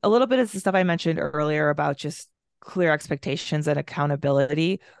mean, a little bit is the stuff I mentioned earlier about just clear expectations and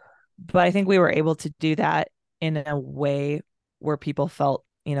accountability. But I think we were able to do that in a way where people felt,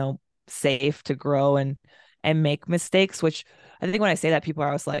 safe to grow and make mistakes, which I think when I say that, people are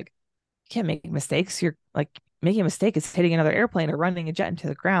always like, you can't make mistakes. You're like, making a mistake is hitting another airplane or running a jet into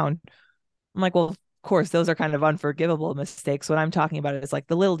the ground. I'm like, well, of course, those are kind of unforgivable mistakes. What I'm talking about is like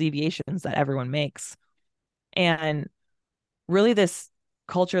the little deviations that everyone makes. And really this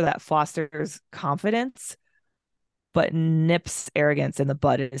culture that fosters confidence, but nips arrogance in the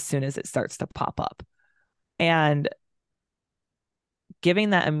bud as soon as it starts to pop up. And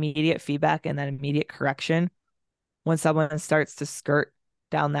giving that immediate feedback and that immediate correction when someone starts to skirt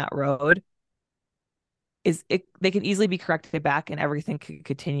down that road they can easily be corrected back and everything could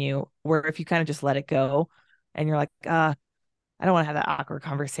continue. Where if you kind of just let it go and you're like, I don't want to have that awkward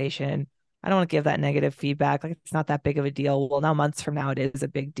conversation. I don't want to give that negative feedback. Like, it's not that big of a deal. Well, now months from now, it is a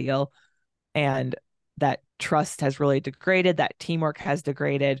big deal. And that trust has really degraded. That teamwork has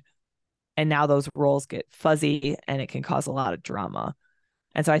degraded. And now those roles get fuzzy and it can cause a lot of drama.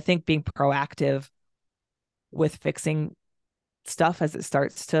 And so I think being proactive with fixing stuff as it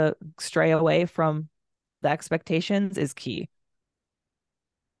starts to stray away from the expectations is key.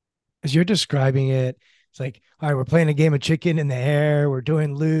 As you're describing it, it's like, all right, we're playing a game of chicken in the air. We're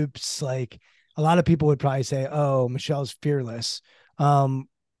doing loops. Like, a lot of people would probably say, oh, Michelle's fearless. What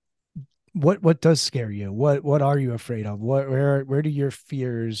does scare you? What are you afraid of? Where do your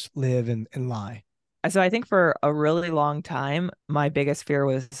fears live and lie? So I think for a really long time, my biggest fear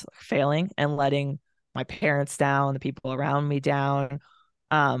was failing and letting my parents down, the people around me down.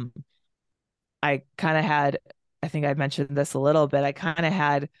 I kind of had, I think I mentioned this a little bit, I kind of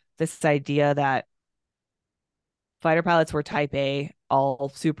had this idea that fighter pilots were type A,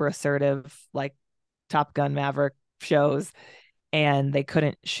 all super assertive, like Top Gun Maverick shows, and they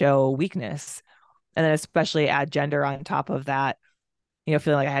couldn't show weakness. And then especially add gender on top of that,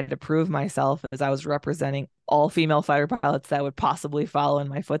 feeling like I had to prove myself as I was representing all female fighter pilots that would possibly follow in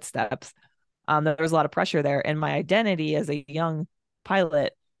my footsteps. There was a lot of pressure there. And my identity as a young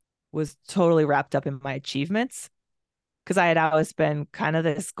pilot was totally wrapped up in my achievements, because I had always been kind of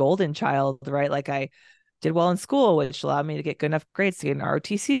this golden child, right? Like, I did well in school, which allowed me to get good enough grades to get an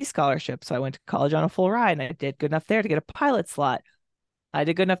ROTC scholarship. So I went to college on a full ride and I did good enough there to get a pilot slot. I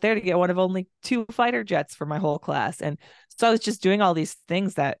did good enough there to get one of only 2 fighter jets for my whole class. And so I was just doing all these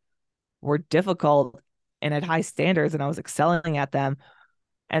things that were difficult and at high standards, and I was excelling at them.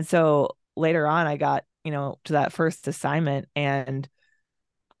 And so later on, I got, to that first assignment, and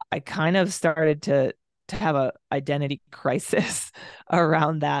I kind of started to have a identity crisis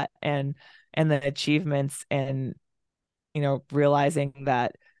around that and the achievements, and, realizing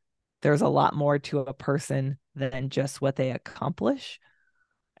that there's a lot more to a person than just what they accomplish.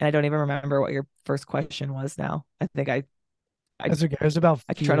 And I don't even remember what your first question was now. I think That's okay. It was about fear.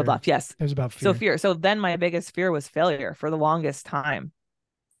 I trundled off. Yes. It was about fear. So fear. So then my biggest fear was failure for the longest time.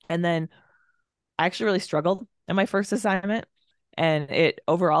 And then I actually really struggled in my first assignment, and it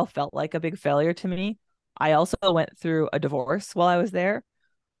overall felt like a big failure to me. I also went through a divorce while I was there,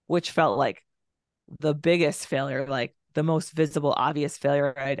 which felt like the biggest failure, like the most visible, obvious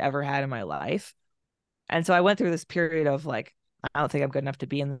failure I'd ever had in my life. And so I went through this period of like, I don't think I'm good enough to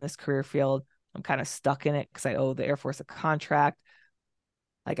be in this career field. I'm kind of stuck in it because I owe the Air Force a contract.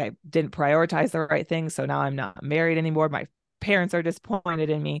 Like I didn't prioritize the right things. So now I'm not married anymore. My parents are disappointed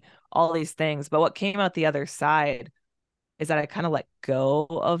in me, all these things. But what came out the other side is that I kind of let go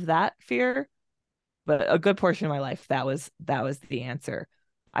of that fear. But a good portion of my life, that was the answer.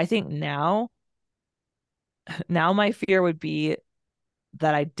 I think now my fear would be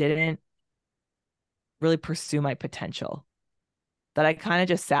that I didn't really pursue my potential, that I kind of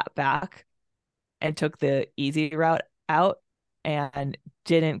just sat back and took the easy route out and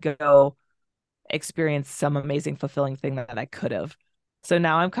didn't go experience some amazing, fulfilling thing that I could have. So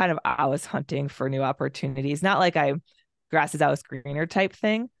now I'm kind of always hunting for new opportunities. Not like I grass is always greener type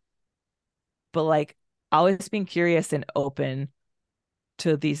thing, but like always being curious and open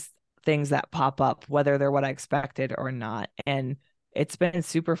to these things that pop up, whether they're what I expected or not. And it's been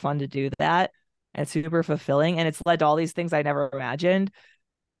super fun to do that and super fulfilling. And it's led to all these things I never imagined.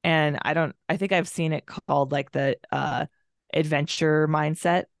 And I think I've seen it called like the adventure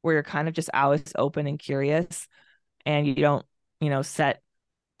mindset, where you're kind of just always open and curious, and you don't, set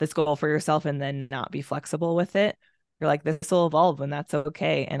this goal for yourself and then not be flexible with it. You're like, this will evolve and that's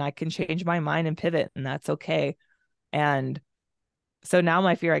okay. And I can change my mind and pivot and that's okay. And so now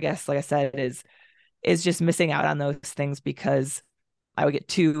my fear, I guess, like I said, is just missing out on those things because I would get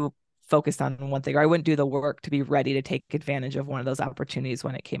too focused on one thing, or I wouldn't do the work to be ready to take advantage of one of those opportunities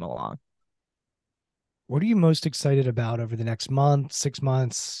when it came along. What are you most excited about over the next month, 6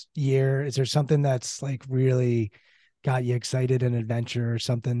 months, year? Is there something that's like really got you excited, an adventure or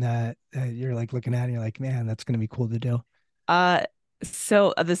something that you're like looking at and you're like, man, that's going to be cool to do?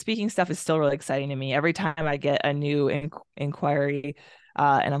 So the speaking stuff is still really exciting to me. Every time I get a new inquiry,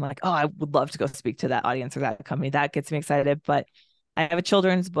 and I'm like, oh, I would love to go speak to that audience or that company, that gets me excited. But I have a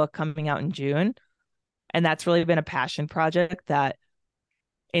children's book coming out in June, and that's really been a passion project. That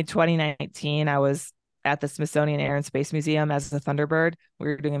in 2019, I was at the Smithsonian Air and Space Museum as a Thunderbird. We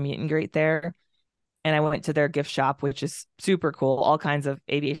were doing a meet and greet there, and I went to their gift shop, which is super cool, all kinds of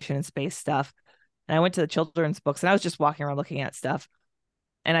aviation and space stuff. And I went to the children's books, and I was just walking around looking at stuff.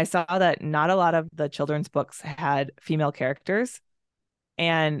 And I saw that not a lot of the children's books had female characters.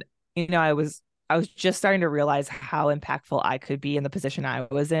 And, I was just starting to realize how impactful I could be in the position I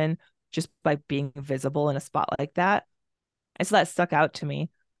was in just by being visible in a spot like that. And so that stuck out to me.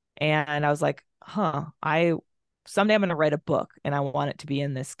 And I was like, someday I'm going to write a book and I want it to be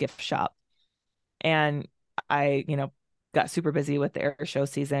in this gift shop. And I, got super busy with the air show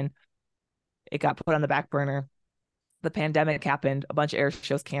season. It got put on the back burner. The pandemic happened. A bunch of air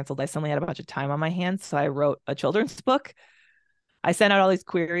shows canceled. I suddenly had a bunch of time on my hands. So I wrote a children's book. I sent out all these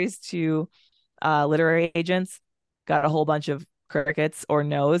queries to literary agents, got a whole bunch of crickets or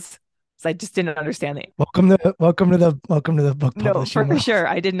no's. So I just didn't understand it. Welcome to the book publishing. No, for sure.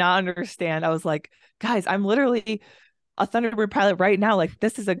 I did not understand. I was like, guys, I'm literally a Thunderbird pilot right now. Like,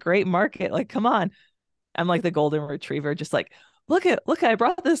 this is a great market. Like, come on. I'm like the golden retriever, just like, look, I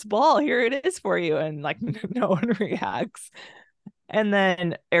brought this ball. Here it is for you. And like, no one reacts. And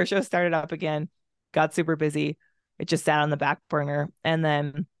then air show started up again, got super busy. It just sat on the back burner. And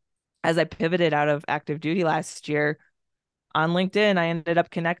then as I pivoted out of active duty last year, on LinkedIn, I ended up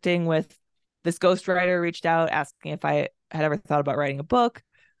connecting with this ghostwriter, reached out asking if I had ever thought about writing a book.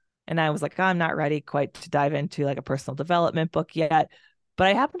 And I was like, I'm not ready quite to dive into like a personal development book yet. But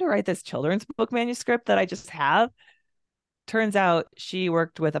I happened to write this children's book manuscript that I just have. Turns out she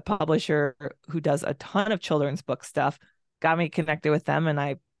worked with a publisher who does a ton of children's book stuff, got me connected with them, and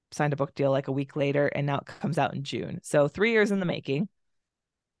I signed a book deal like a week later, and now it comes out in June. So 3 years in the making.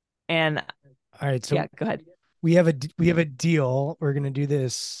 And all right, so yeah, go ahead. We have a deal. We're going to do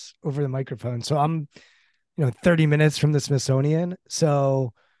this over the microphone. So I'm, 30 minutes from the Smithsonian.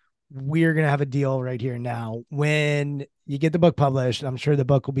 So we're going to have a deal right here now. When you get the book published, I'm sure the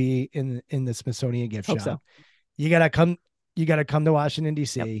book will be in the Smithsonian gift shop. So. You got to come to Washington,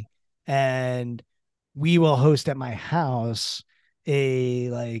 DC, yep. And we will host at my house a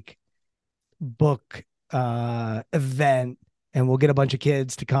like book event. And we'll get a bunch of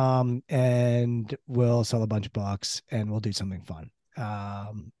kids to come and we'll sell a bunch of books and we'll do something fun.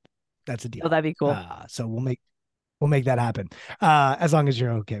 That's a deal. Oh, that'd be cool. So we'll make that happen. As long as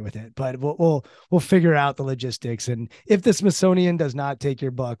you're okay with it, but we'll figure out the logistics. And if the Smithsonian does not take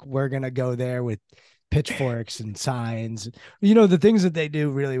your book, we're going to go there with pitchforks and signs. The things that they do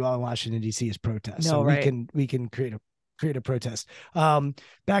really well in Washington, DC is protest. No, so right. we can create a protest.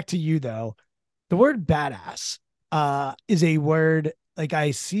 Back to you though. The word badass is a word like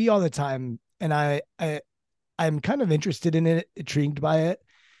I see all the time, and I'm kind of interested in it, intrigued by it,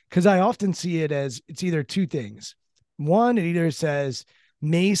 because I often see it as it's either two things. One, it either says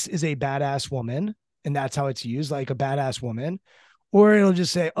Mace is a badass woman, and that's how it's used, like a badass woman, or it'll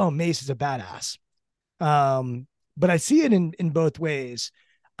just say, oh, Mace is a badass. But I see it in both ways.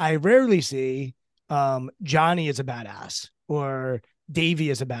 I rarely see Johnny is a badass or Davy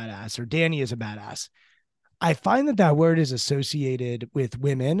is a badass or Danny is a badass. I find that word is associated with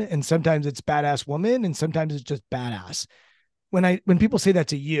women, and sometimes it's badass woman and sometimes it's just badass. When people say that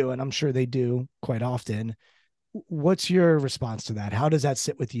to you, and I'm sure they do quite often, what's your response to that? How does that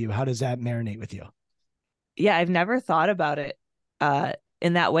sit with you? How does that marinate with you? Yeah, I've never thought about it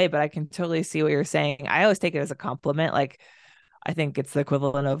in that way, but I can totally see what you're saying. I always take it as a compliment. Like, I think it's the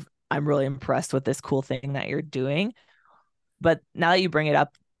equivalent of, I'm really impressed with this cool thing that you're doing. But now that you bring it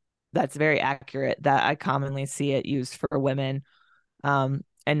up, that's very accurate, that I commonly see it used for women and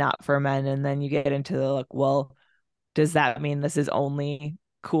not for men. And then you get into the, like, well, does that mean this is only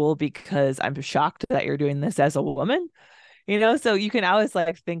cool because I'm shocked that you're doing this as a woman? So you can always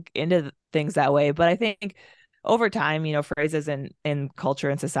like think into things that way. But I think over time, phrases in culture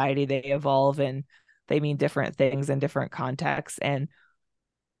and society, they evolve and they mean different things in different contexts. And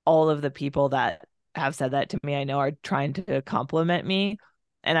all of the people that have said that to me, I know, are trying to compliment me.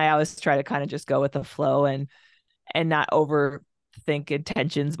 And I always try to kind of just go with the flow and not overthink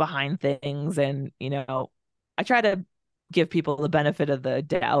intentions behind things. And, I try to give people the benefit of the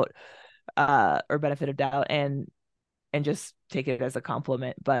doubt or benefit of doubt and just take it as a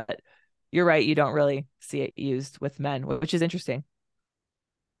compliment. But you're right, you don't really see it used with men, which is interesting.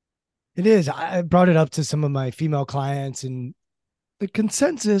 It is. I brought it up to some of my female clients, and the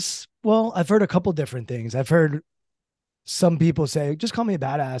consensus, well, I've heard a couple different things. I've heard some people say, just call me a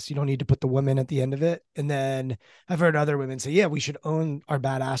badass. You don't need to put the woman at the end of it. And then I've heard other women say, yeah, we should own our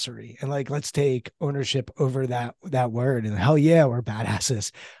badassery. And like, let's take ownership over that word. And hell yeah, we're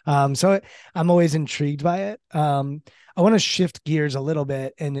badasses. So I'm always intrigued by it. I want to shift gears a little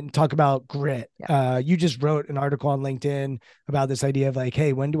bit and talk about grit. Yeah. You just wrote an article on LinkedIn about this idea of like,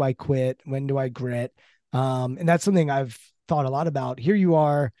 hey, when do I quit? When do I grit? And that's something I've thought a lot about. Here you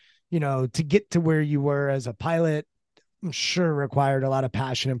are, to get to where you were as a pilot, I'm sure required a lot of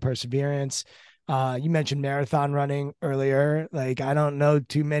passion and perseverance. You mentioned marathon running earlier. Like, I don't know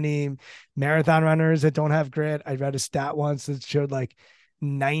too many marathon runners that don't have grit. I read a stat once that showed like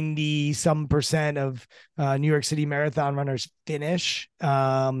 90 some percent of New York City marathon runners finish.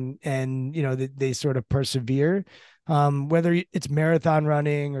 And, they sort of persevere. Whether it's marathon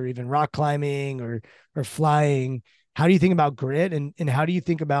running or even rock climbing or flying, how do you think about grit and how do you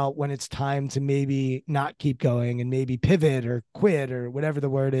think about when it's time to maybe not keep going and maybe pivot or quit or whatever the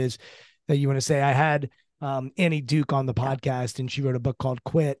word is that you want to say? I had Annie Duke on the podcast and she wrote a book called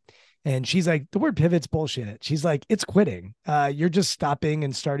Quit. And she's like, the word pivot's bullshit. She's like, it's quitting. You're just stopping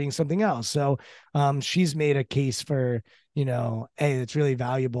and starting something else. So she's made a case for, hey, it's really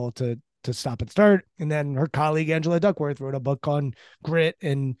valuable to stop and start. And then her colleague, Angela Duckworth, wrote a book on grit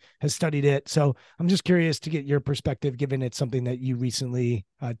and has studied it. So I'm just curious to get your perspective, given it's something that you recently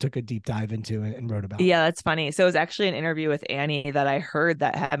took a deep dive into and wrote about. Yeah, that's funny. So it was actually an interview with Annie that I heard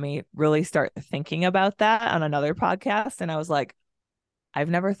that had me really start thinking about that on another podcast. And I was like, I've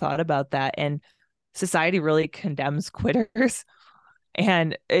never thought about that. And society really condemns quitters.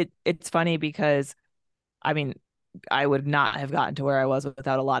 And it's funny because, I mean, I would not have gotten to where I was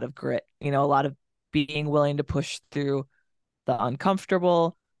without a lot of grit, a lot of being willing to push through the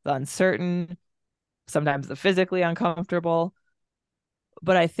uncomfortable, the uncertain, sometimes the physically uncomfortable.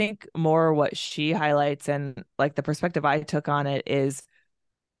 But I think more what she highlights and like the perspective I took on it is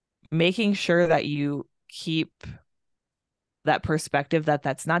making sure that you keep that perspective that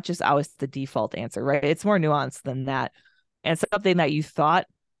that's not just always the default answer, right? It's more nuanced than that. And something that you thought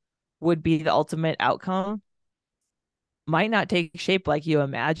would be the ultimate outcome might not take shape like you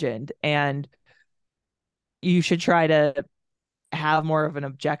imagined. And you should try to have more of an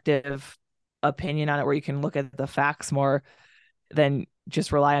objective opinion on it where you can look at the facts more than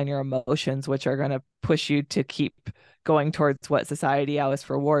just rely on your emotions, which are going to push you to keep going towards what society always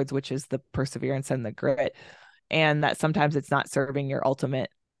rewards, which is the perseverance and the grit. And that sometimes it's not serving your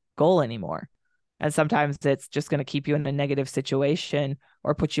ultimate goal anymore. And sometimes it's just going to keep you in a negative situation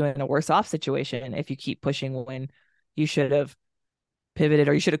or put you in a worse off situation if you keep pushing when you should have pivoted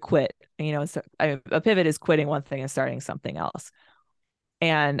or you should have quit. So a pivot is quitting one thing and starting something else.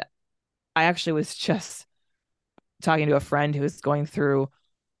 And I actually was just talking to a friend who was going through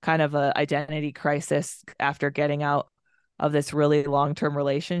kind of an identity crisis after getting out of this really long-term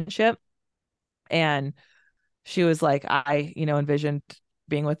relationship. And she was like, I, envisioned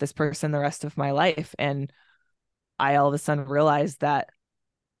being with this person the rest of my life. And I all of a sudden realized that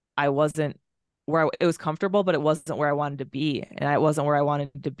I wasn't where it was comfortable, but it wasn't where I wanted to be. And it wasn't where I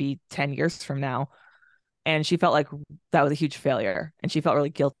wanted to be 10 years from now. And she felt like that was a huge failure. And she felt really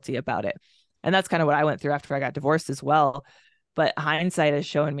guilty about it. And that's kind of what I went through after I got divorced as well. But hindsight has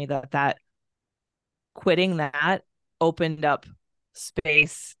shown me that quitting that opened up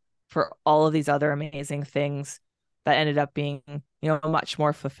space for all of these other amazing things that ended up being, much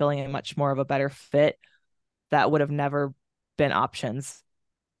more fulfilling and much more of a better fit that would have never been options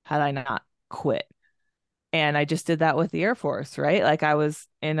had I not quit. And I just did that with the Air Force, right? Like I was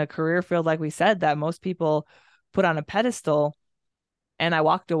in a career field, like we said, that most people put on a pedestal. And I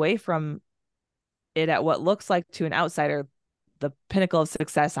walked away from it at what looks like to an outsider, the pinnacle of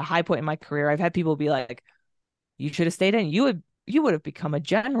success, a high point in my career. I've had people be like, you should have stayed in. You would have become a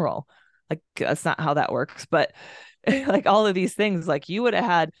general. Like that's not how that works. But like all of these things, like you would have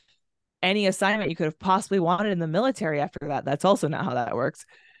had any assignment you could have possibly wanted in the military after that. That's also not how that works.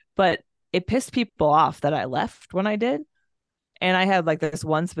 But it pissed people off that I left when I did. And I had like this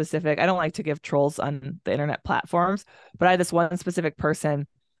one specific, I don't like to give trolls on the internet platforms, but I had this one specific person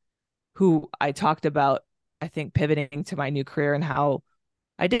who I talked about, I think, pivoting to my new career and how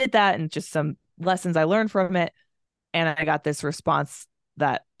I did that and just some lessons I learned from it. And I got this response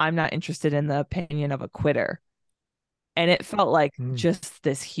that I'm not interested in the opinion of a quitter. And it felt like just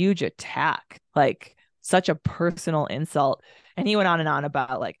this huge attack, like such a personal insult. And he went on and on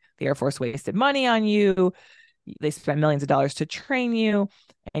about like the Air Force wasted money on you. They spent millions of dollars to train you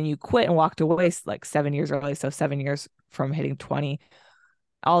and you quit and walked away like 7 years early. So 7 years from hitting 20,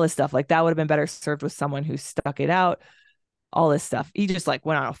 all this stuff like that would have been better served with someone who stuck it out. All this stuff. He just like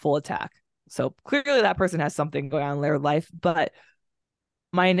went on a full attack. So clearly that person has something going on in their life. But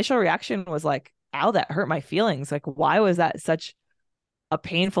my initial reaction was like, ow, that hurt my feelings. Like, why was that such a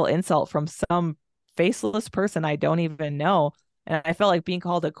painful insult from some faceless person I don't even know? And I felt like being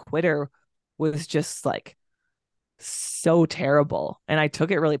called a quitter was just like so terrible. And I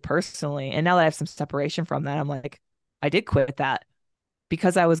took it really personally. And now that I have some separation from that, I'm like, I did quit that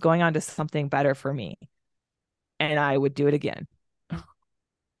because I was going on to something better for me. And I would do it again.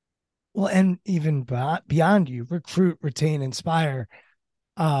 Well, and even beyond you, recruit, retain, inspire.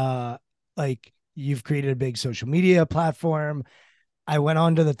 Like you've created a big social media platform. I went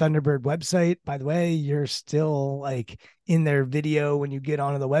onto the Thunderbird website. By the way, you're still like in their video when you get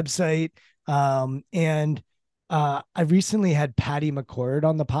onto the website. I recently had Patty McCord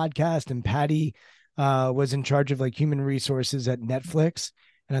on the podcast, and Patty was in charge of like human resources at Netflix.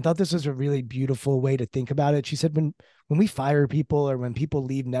 And I thought this was a really beautiful way to think about it. She said, when we fire people or when people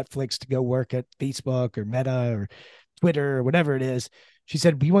leave Netflix to go work at Facebook or Meta or Twitter or whatever it is, she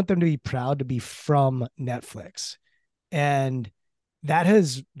said, we want them to be proud to be from Netflix. And that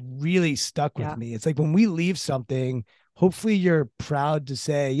has really stuck with me. It's like when we leave something, hopefully you're proud to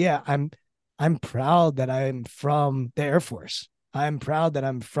say, yeah, I'm proud that I'm from the Air Force. I'm proud that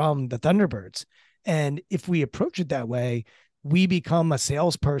I'm from the Thunderbirds. And if we approach it that way, we become a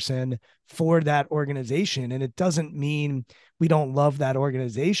salesperson for that organization. And it doesn't mean we don't love that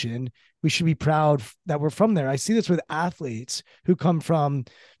organization. We should be proud that we're from there. I see this with athletes who come from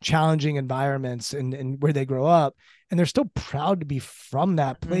challenging environments and where they grow up, and they're still proud to be from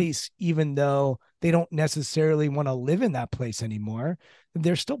that place, even though they don't necessarily want to live in that place anymore.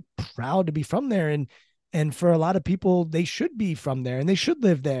 They're still proud to be from there. And for a lot of people, they should be from there and they should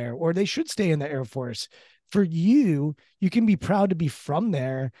live there, or they should stay in the Air Force. For you, you can be proud to be from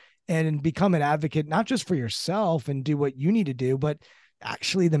there and become an advocate, not just for yourself and do what you need to do, but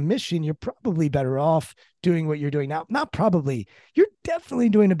actually the mission. You're probably better off doing what you're doing now. Not probably, you're definitely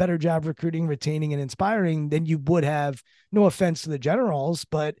doing a better job recruiting, retaining, and inspiring than you would have. No offense to the generals,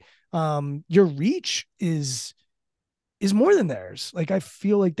 but your reach is more than theirs. Like, I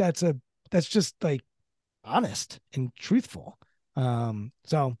feel like that's just like honest and truthful.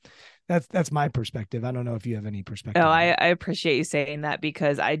 So that's my perspective. I don't know if you have any perspective. Oh, I appreciate you saying that,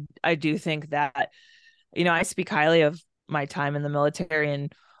 because I do think that, I speak highly of my time in the military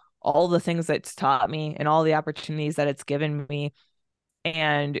and all the things that it's taught me and all the opportunities that it's given me.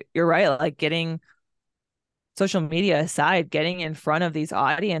 And you're right, like getting social media aside, getting in front of these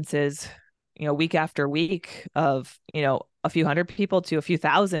audiences, week after week of, a few hundred people to a few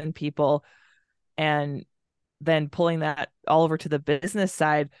thousand people, and then pulling that all over to the business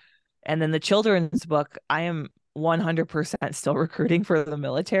side. And then the children's book, I am 100% still recruiting for the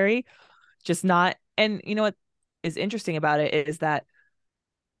military, just not. And you know what is interesting about it is that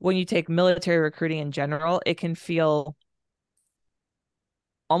when you take military recruiting in general, it can feel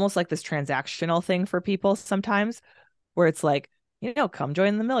almost like this transactional thing for people sometimes, where it's like, come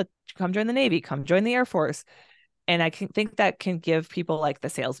join the military, come join the Navy, come join the Air Force. And I can think that can give people like the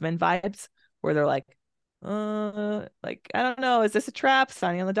salesman vibes where they're like, I don't know, is this a trap?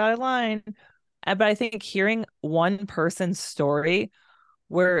 Signing on the dotted line. But I think hearing one person's story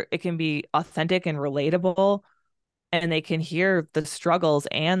where it can be authentic and relatable, and they can hear the struggles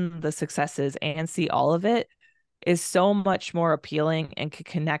and the successes and see all of it, is so much more appealing and can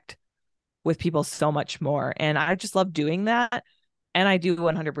connect with people so much more. And I just love doing that. And I do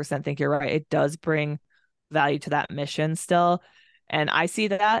 100% think you're right. It does bring value to that mission still. And I see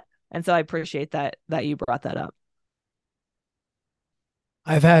that. And so I appreciate that you brought that up.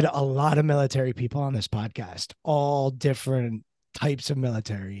 I've had a lot of military people on this podcast, all different types of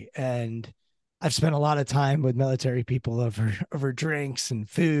military. And I've spent a lot of time with military people over drinks and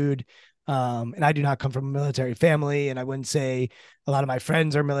food. And I do not come from a military family, and I wouldn't say a lot of my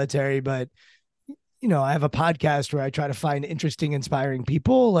friends are military, but I have a podcast where I try to find interesting, inspiring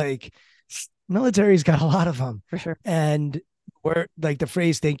people. Like, military's got a lot of them. For sure. And where, like, the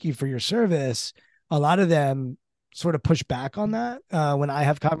phrase "thank you for your service," a lot of them sort of push back on that when I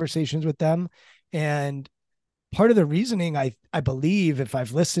have conversations with them. And part of the reasoning, I believe, if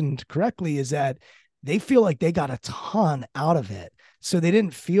I've listened correctly, is that they feel like they got a ton out of it. So they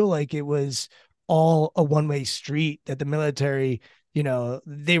didn't feel like it was all a one-way street, that the military,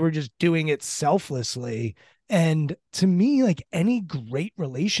 they were just doing it selflessly. And to me, like, any great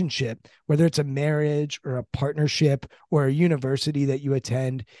relationship, whether it's a marriage or a partnership or a university that you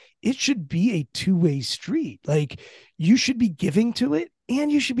attend, it should be a two-way street. Like, you should be giving to it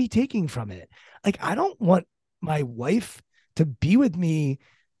and you should be taking from it. Like, I don't want my wife to be with me,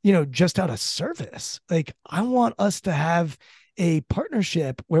 just out of service. Like, I want us to have a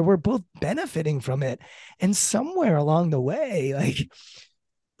partnership where we're both benefiting from it. And somewhere along the way, like,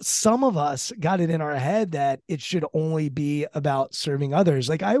 some of us got it in our head that it should only be about serving others.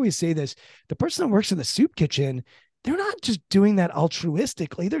 Like, I always say this, the person that works in the soup kitchen, they're not just doing that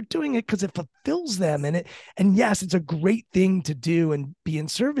altruistically. They're doing it because it fulfills them. And yes, it's a great thing to do and be in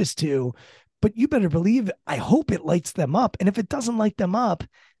service to, but you better believe, I hope it lights them up. And if it doesn't light them up,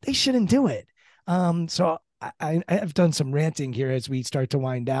 they shouldn't do it. So I've done some ranting here as we start to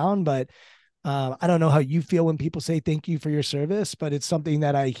wind down, but I don't know how you feel when people say thank you for your service, but it's something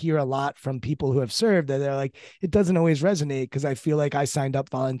that I hear a lot from people who have served, that they're like, it doesn't always resonate because I feel like I signed up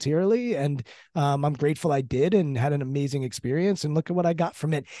voluntarily, and I'm grateful I did and had an amazing experience, and look at what I got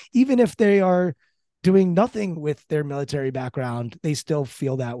from it. Even if they are doing nothing with their military background, they still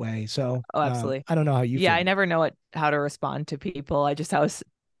feel that way. So absolutely. I don't know how you feel. I never know how to respond to people. I just always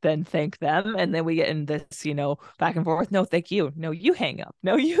then thank them, and then we get in this back and forth. No, thank you. No, you hang up.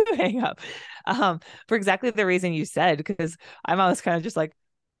 No, you hang up. For exactly the reason you said, because I'm always kind of just like,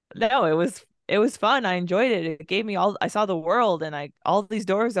 no, it was fun. I enjoyed it. It gave me I saw the world, and all these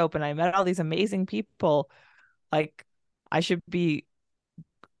doors open. I met all these amazing people. Like, I should be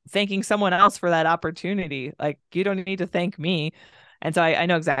thanking someone else for that opportunity. Like, you don't need to thank me. And so I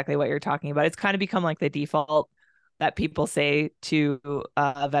know exactly what you're talking about. It's kind of become like the default that people say to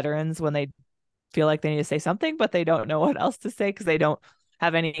veterans when they feel like they need to say something, but they don't know what else to say because they don't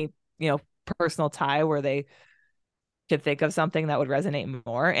have any, personal tie where they could think of something that would resonate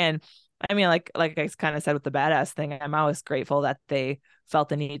more. And I mean, like I kind of said with the badass thing, I'm always grateful that they felt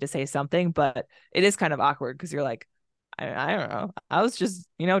the need to say something, but it is kind of awkward because you're like, I don't know. I was just,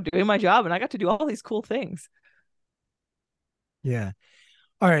 doing my job, and I got to do all these cool things. Yeah.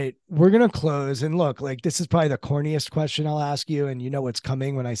 All right, we're going to close. And look, like, this is probably the corniest question I'll ask you, and you know what's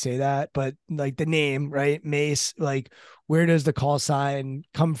coming when I say that, but like, the name, right? Mace, like, where does the call sign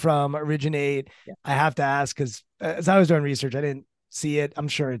come from, originate? Yeah. I have to ask because as I was doing research, I didn't see it. I'm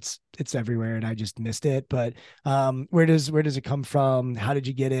sure it's everywhere and I just missed it, but where does it come from? How did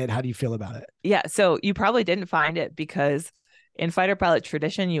you get it? How do you feel about it? Yeah, so you probably didn't find it because in fighter pilot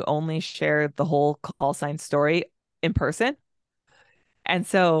tradition, you only share the whole call sign story in person. And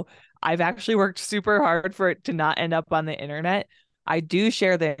so I've actually worked super hard for it to not end up on the internet. I do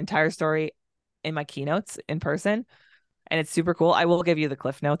share the entire story in my keynotes in person, and it's super cool. I will give you the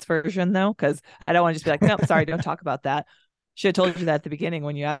Cliff Notes version though, because I don't want to just be like, no, sorry, don't talk about that. Should have told you that at the beginning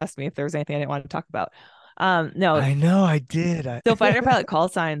when you asked me if there was anything I didn't want to talk about. No, I know I did. So fighter pilot call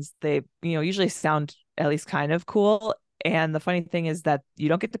signs, they, usually sound at least kind of cool. And the funny thing is that you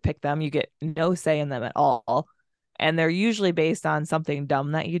don't get to pick them. You get no say in them at all. And they're usually based on something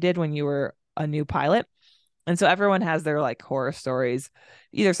dumb that you did when you were a new pilot. And so everyone has their like horror stories,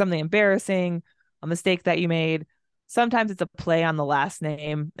 either something embarrassing, a mistake that you made. Sometimes it's a play on the last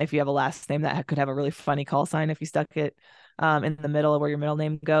name. If you have a last name that could have a really funny call sign if you stuck it in the middle of where your middle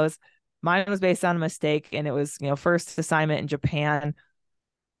name goes. Mine was based on a mistake, and it was, first assignment in Japan,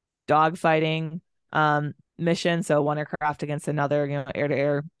 dogfighting. mission. So one aircraft against another, air to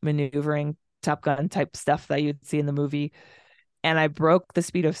air maneuvering, Top Gun type stuff that you'd see in the movie. And I broke the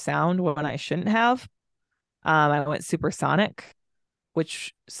speed of sound when I shouldn't have. I went supersonic,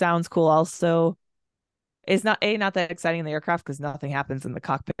 which sounds cool. Also, is not that exciting in the aircraft because nothing happens in the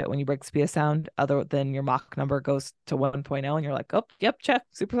cockpit when you break the speed of sound other than your Mach number goes to 1.0 and you're like, oh, yep, check,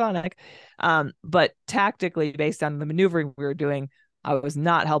 supersonic. But tactically, based on the maneuvering we were doing, I was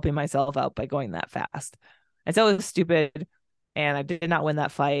not helping myself out by going that fast. And so it was stupid, and I did not win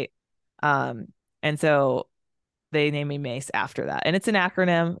that fight. And so they named me Mace after that. And it's an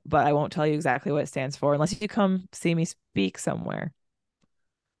acronym, but I won't tell you exactly what it stands for unless you come see me speak somewhere.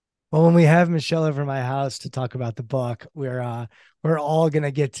 Well, when we have Michelle over my house to talk about the book, we're all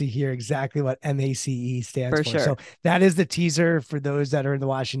gonna get to hear exactly what MACE stands for. Sure. So that is the teaser for those that are in the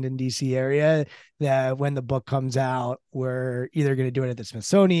Washington, D.C. area. That when the book comes out, we're either gonna do it at the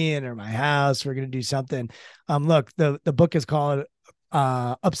Smithsonian or my house. We're gonna do something. Look, the book is called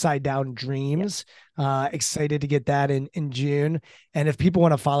Upside Down Dreams. Excited to get that in June. And if people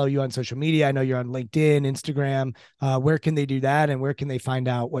want to follow you on social media, I know you're on LinkedIn, Instagram. Where can they do that, and where can they find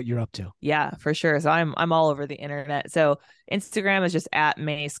out what you're up to? Yeah, for sure. So I'm all over the internet. So Instagram is just at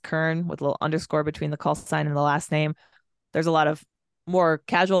Mace Kern with a little underscore between the call sign and the last name. There's a lot of more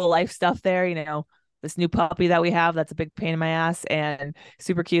casual life stuff there. This new puppy that we have, that's a big pain in my ass and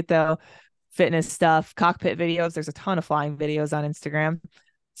super cute though. Fitness stuff, cockpit videos. There's a ton of flying videos on Instagram.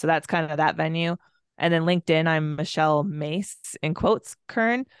 So that's kind of that venue. And then LinkedIn, I'm Michelle Mace in quotes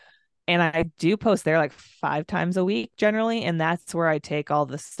Kern. And I do post there like 5 times a week generally. And that's where I take all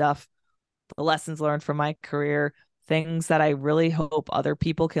the stuff, the lessons learned from my career, things that I really hope other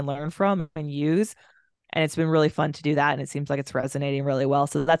people can learn from and use. And it's been really fun to do that. And it seems like it's resonating really well.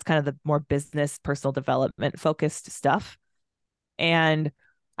 So that's kind of the more business, personal development focused stuff. And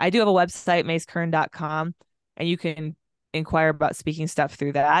I do have a website, macekern.com, and you can inquire about speaking stuff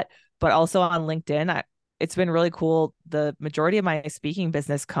through that. But also on LinkedIn, it's been really cool. The majority of my speaking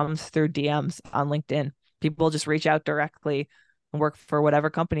business comes through DMs on LinkedIn. People just reach out directly and work for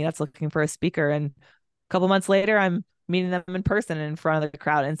whatever company that's looking for a speaker. And a couple months later, I'm meeting them in person in front of the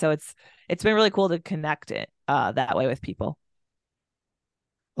crowd. And so it's been really cool to connect it that way with people.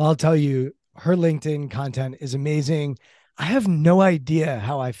 Well, I'll tell you, her LinkedIn content is amazing. I have no idea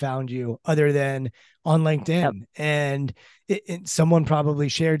how I found you other than on LinkedIn. Yep. And someone probably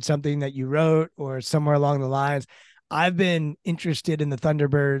shared something that you wrote or somewhere along the lines. I've been interested in the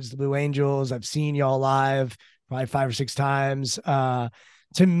Thunderbirds, the Blue Angels. I've seen y'all live probably 5 or 6 times.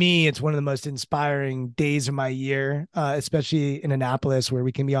 To me, it's one of the most inspiring days of my year, especially in Annapolis, where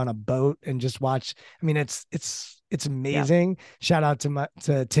we can be on a boat and just watch. I mean, it's amazing. Yeah. Shout out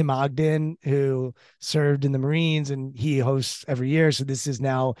to Tim Ogden, who served in the Marines, and he hosts every year. So this is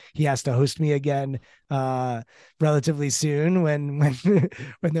now, he has to host me again relatively soon when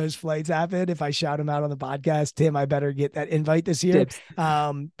when those flights happen. If I shout him out on the podcast, Tim, I better get that invite this year.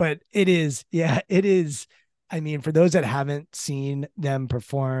 But it is. I mean, for those that haven't seen them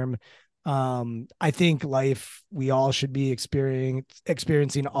perform, I think we all should be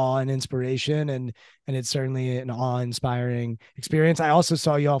experiencing awe and inspiration, and it's certainly an awe-inspiring experience. I also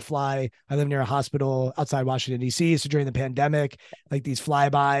saw y'all fly. I live near a hospital outside Washington, D.C. So during the pandemic, like these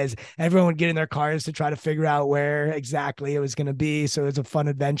flybys, everyone would get in their cars to try to figure out where exactly it was going to be. So it's a fun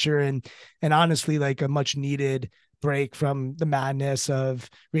adventure and honestly, like a much needed break from the madness of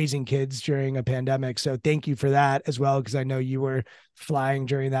raising kids during a pandemic. So thank you for that as well, because I know you were flying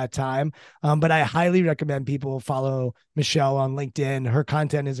during that time. But I highly recommend people follow Michelle on LinkedIn. Her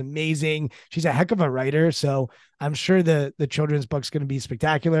content is amazing. She's a heck of a writer. So I'm sure the children's book's going to be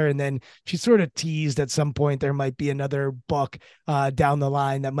spectacular. And then she sort of teased at some point there might be another book down the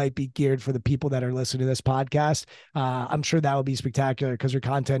line that might be geared for the people that are listening to this podcast. I'm sure that will be spectacular because her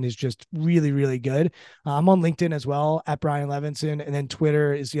content is just really, really good. I'm on LinkedIn as well at Brian Levinson. And then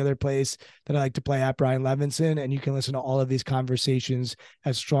Twitter is the other place that I like to play at Brian Levinson. And you can listen to all of these conversations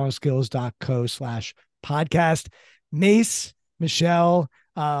at strongskills.co/podcast. Mace, Michelle,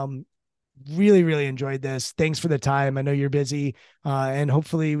 really, really enjoyed this. Thanks for the time. I know you're busy, and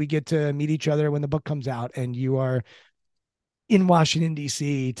hopefully we get to meet each other when the book comes out and you are in Washington,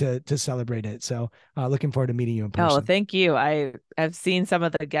 D.C. to celebrate it. So looking forward to meeting you in person. Oh, thank you. I have seen some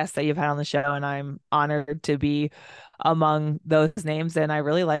of the guests that you've had on the show, and I'm honored to be among those names. And I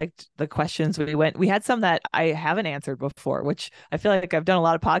really liked the questions we had some that I haven't answered before, which I feel like I've done a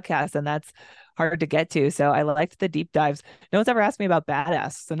lot of podcasts and that's hard to get to. So I liked the deep dives. No one's ever asked me about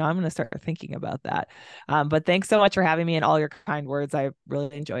badass. So now I'm going to start thinking about that. But thanks so much for having me and all your kind words. I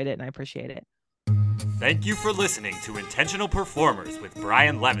really enjoyed it and I appreciate it. Thank you for listening to Intentional Performers with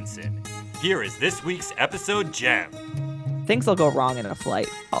Brian Levinson. here is this week's episode gem. Things will go wrong in a flight,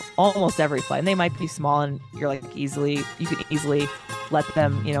 almost every flight. And they might be small and you can easily let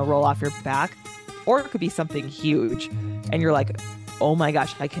them, roll off your back. Or it could be something huge and you're like, oh my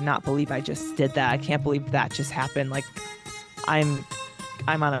gosh, I cannot believe I just did that. I can't believe that just happened. Like I'm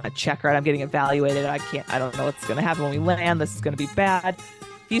on a check ride. I'm getting evaluated. I don't know what's going to happen when we land. This is going to be bad.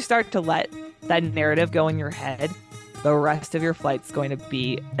 If you start to let that narrative go in your head, the rest of your flight's going to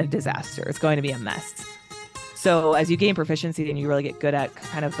be a disaster. It's going to be a mess. So as you gain proficiency and you really get good at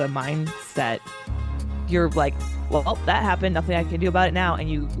kind of the mindset, you're like, well, that happened. Nothing I can do about it now.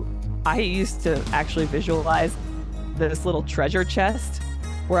 And I used to actually visualize this little treasure chest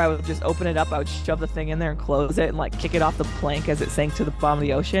where I would just open it up. I would shove the thing in there and close it and like kick it off the plank as it sank to the bottom of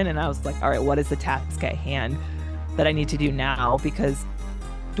the ocean. And I was like, all right, what is the task at hand that I need to do now? Because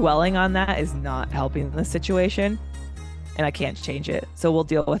dwelling on that is not helping the situation and I can't change it. So we'll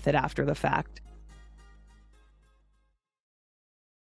deal with it after the fact.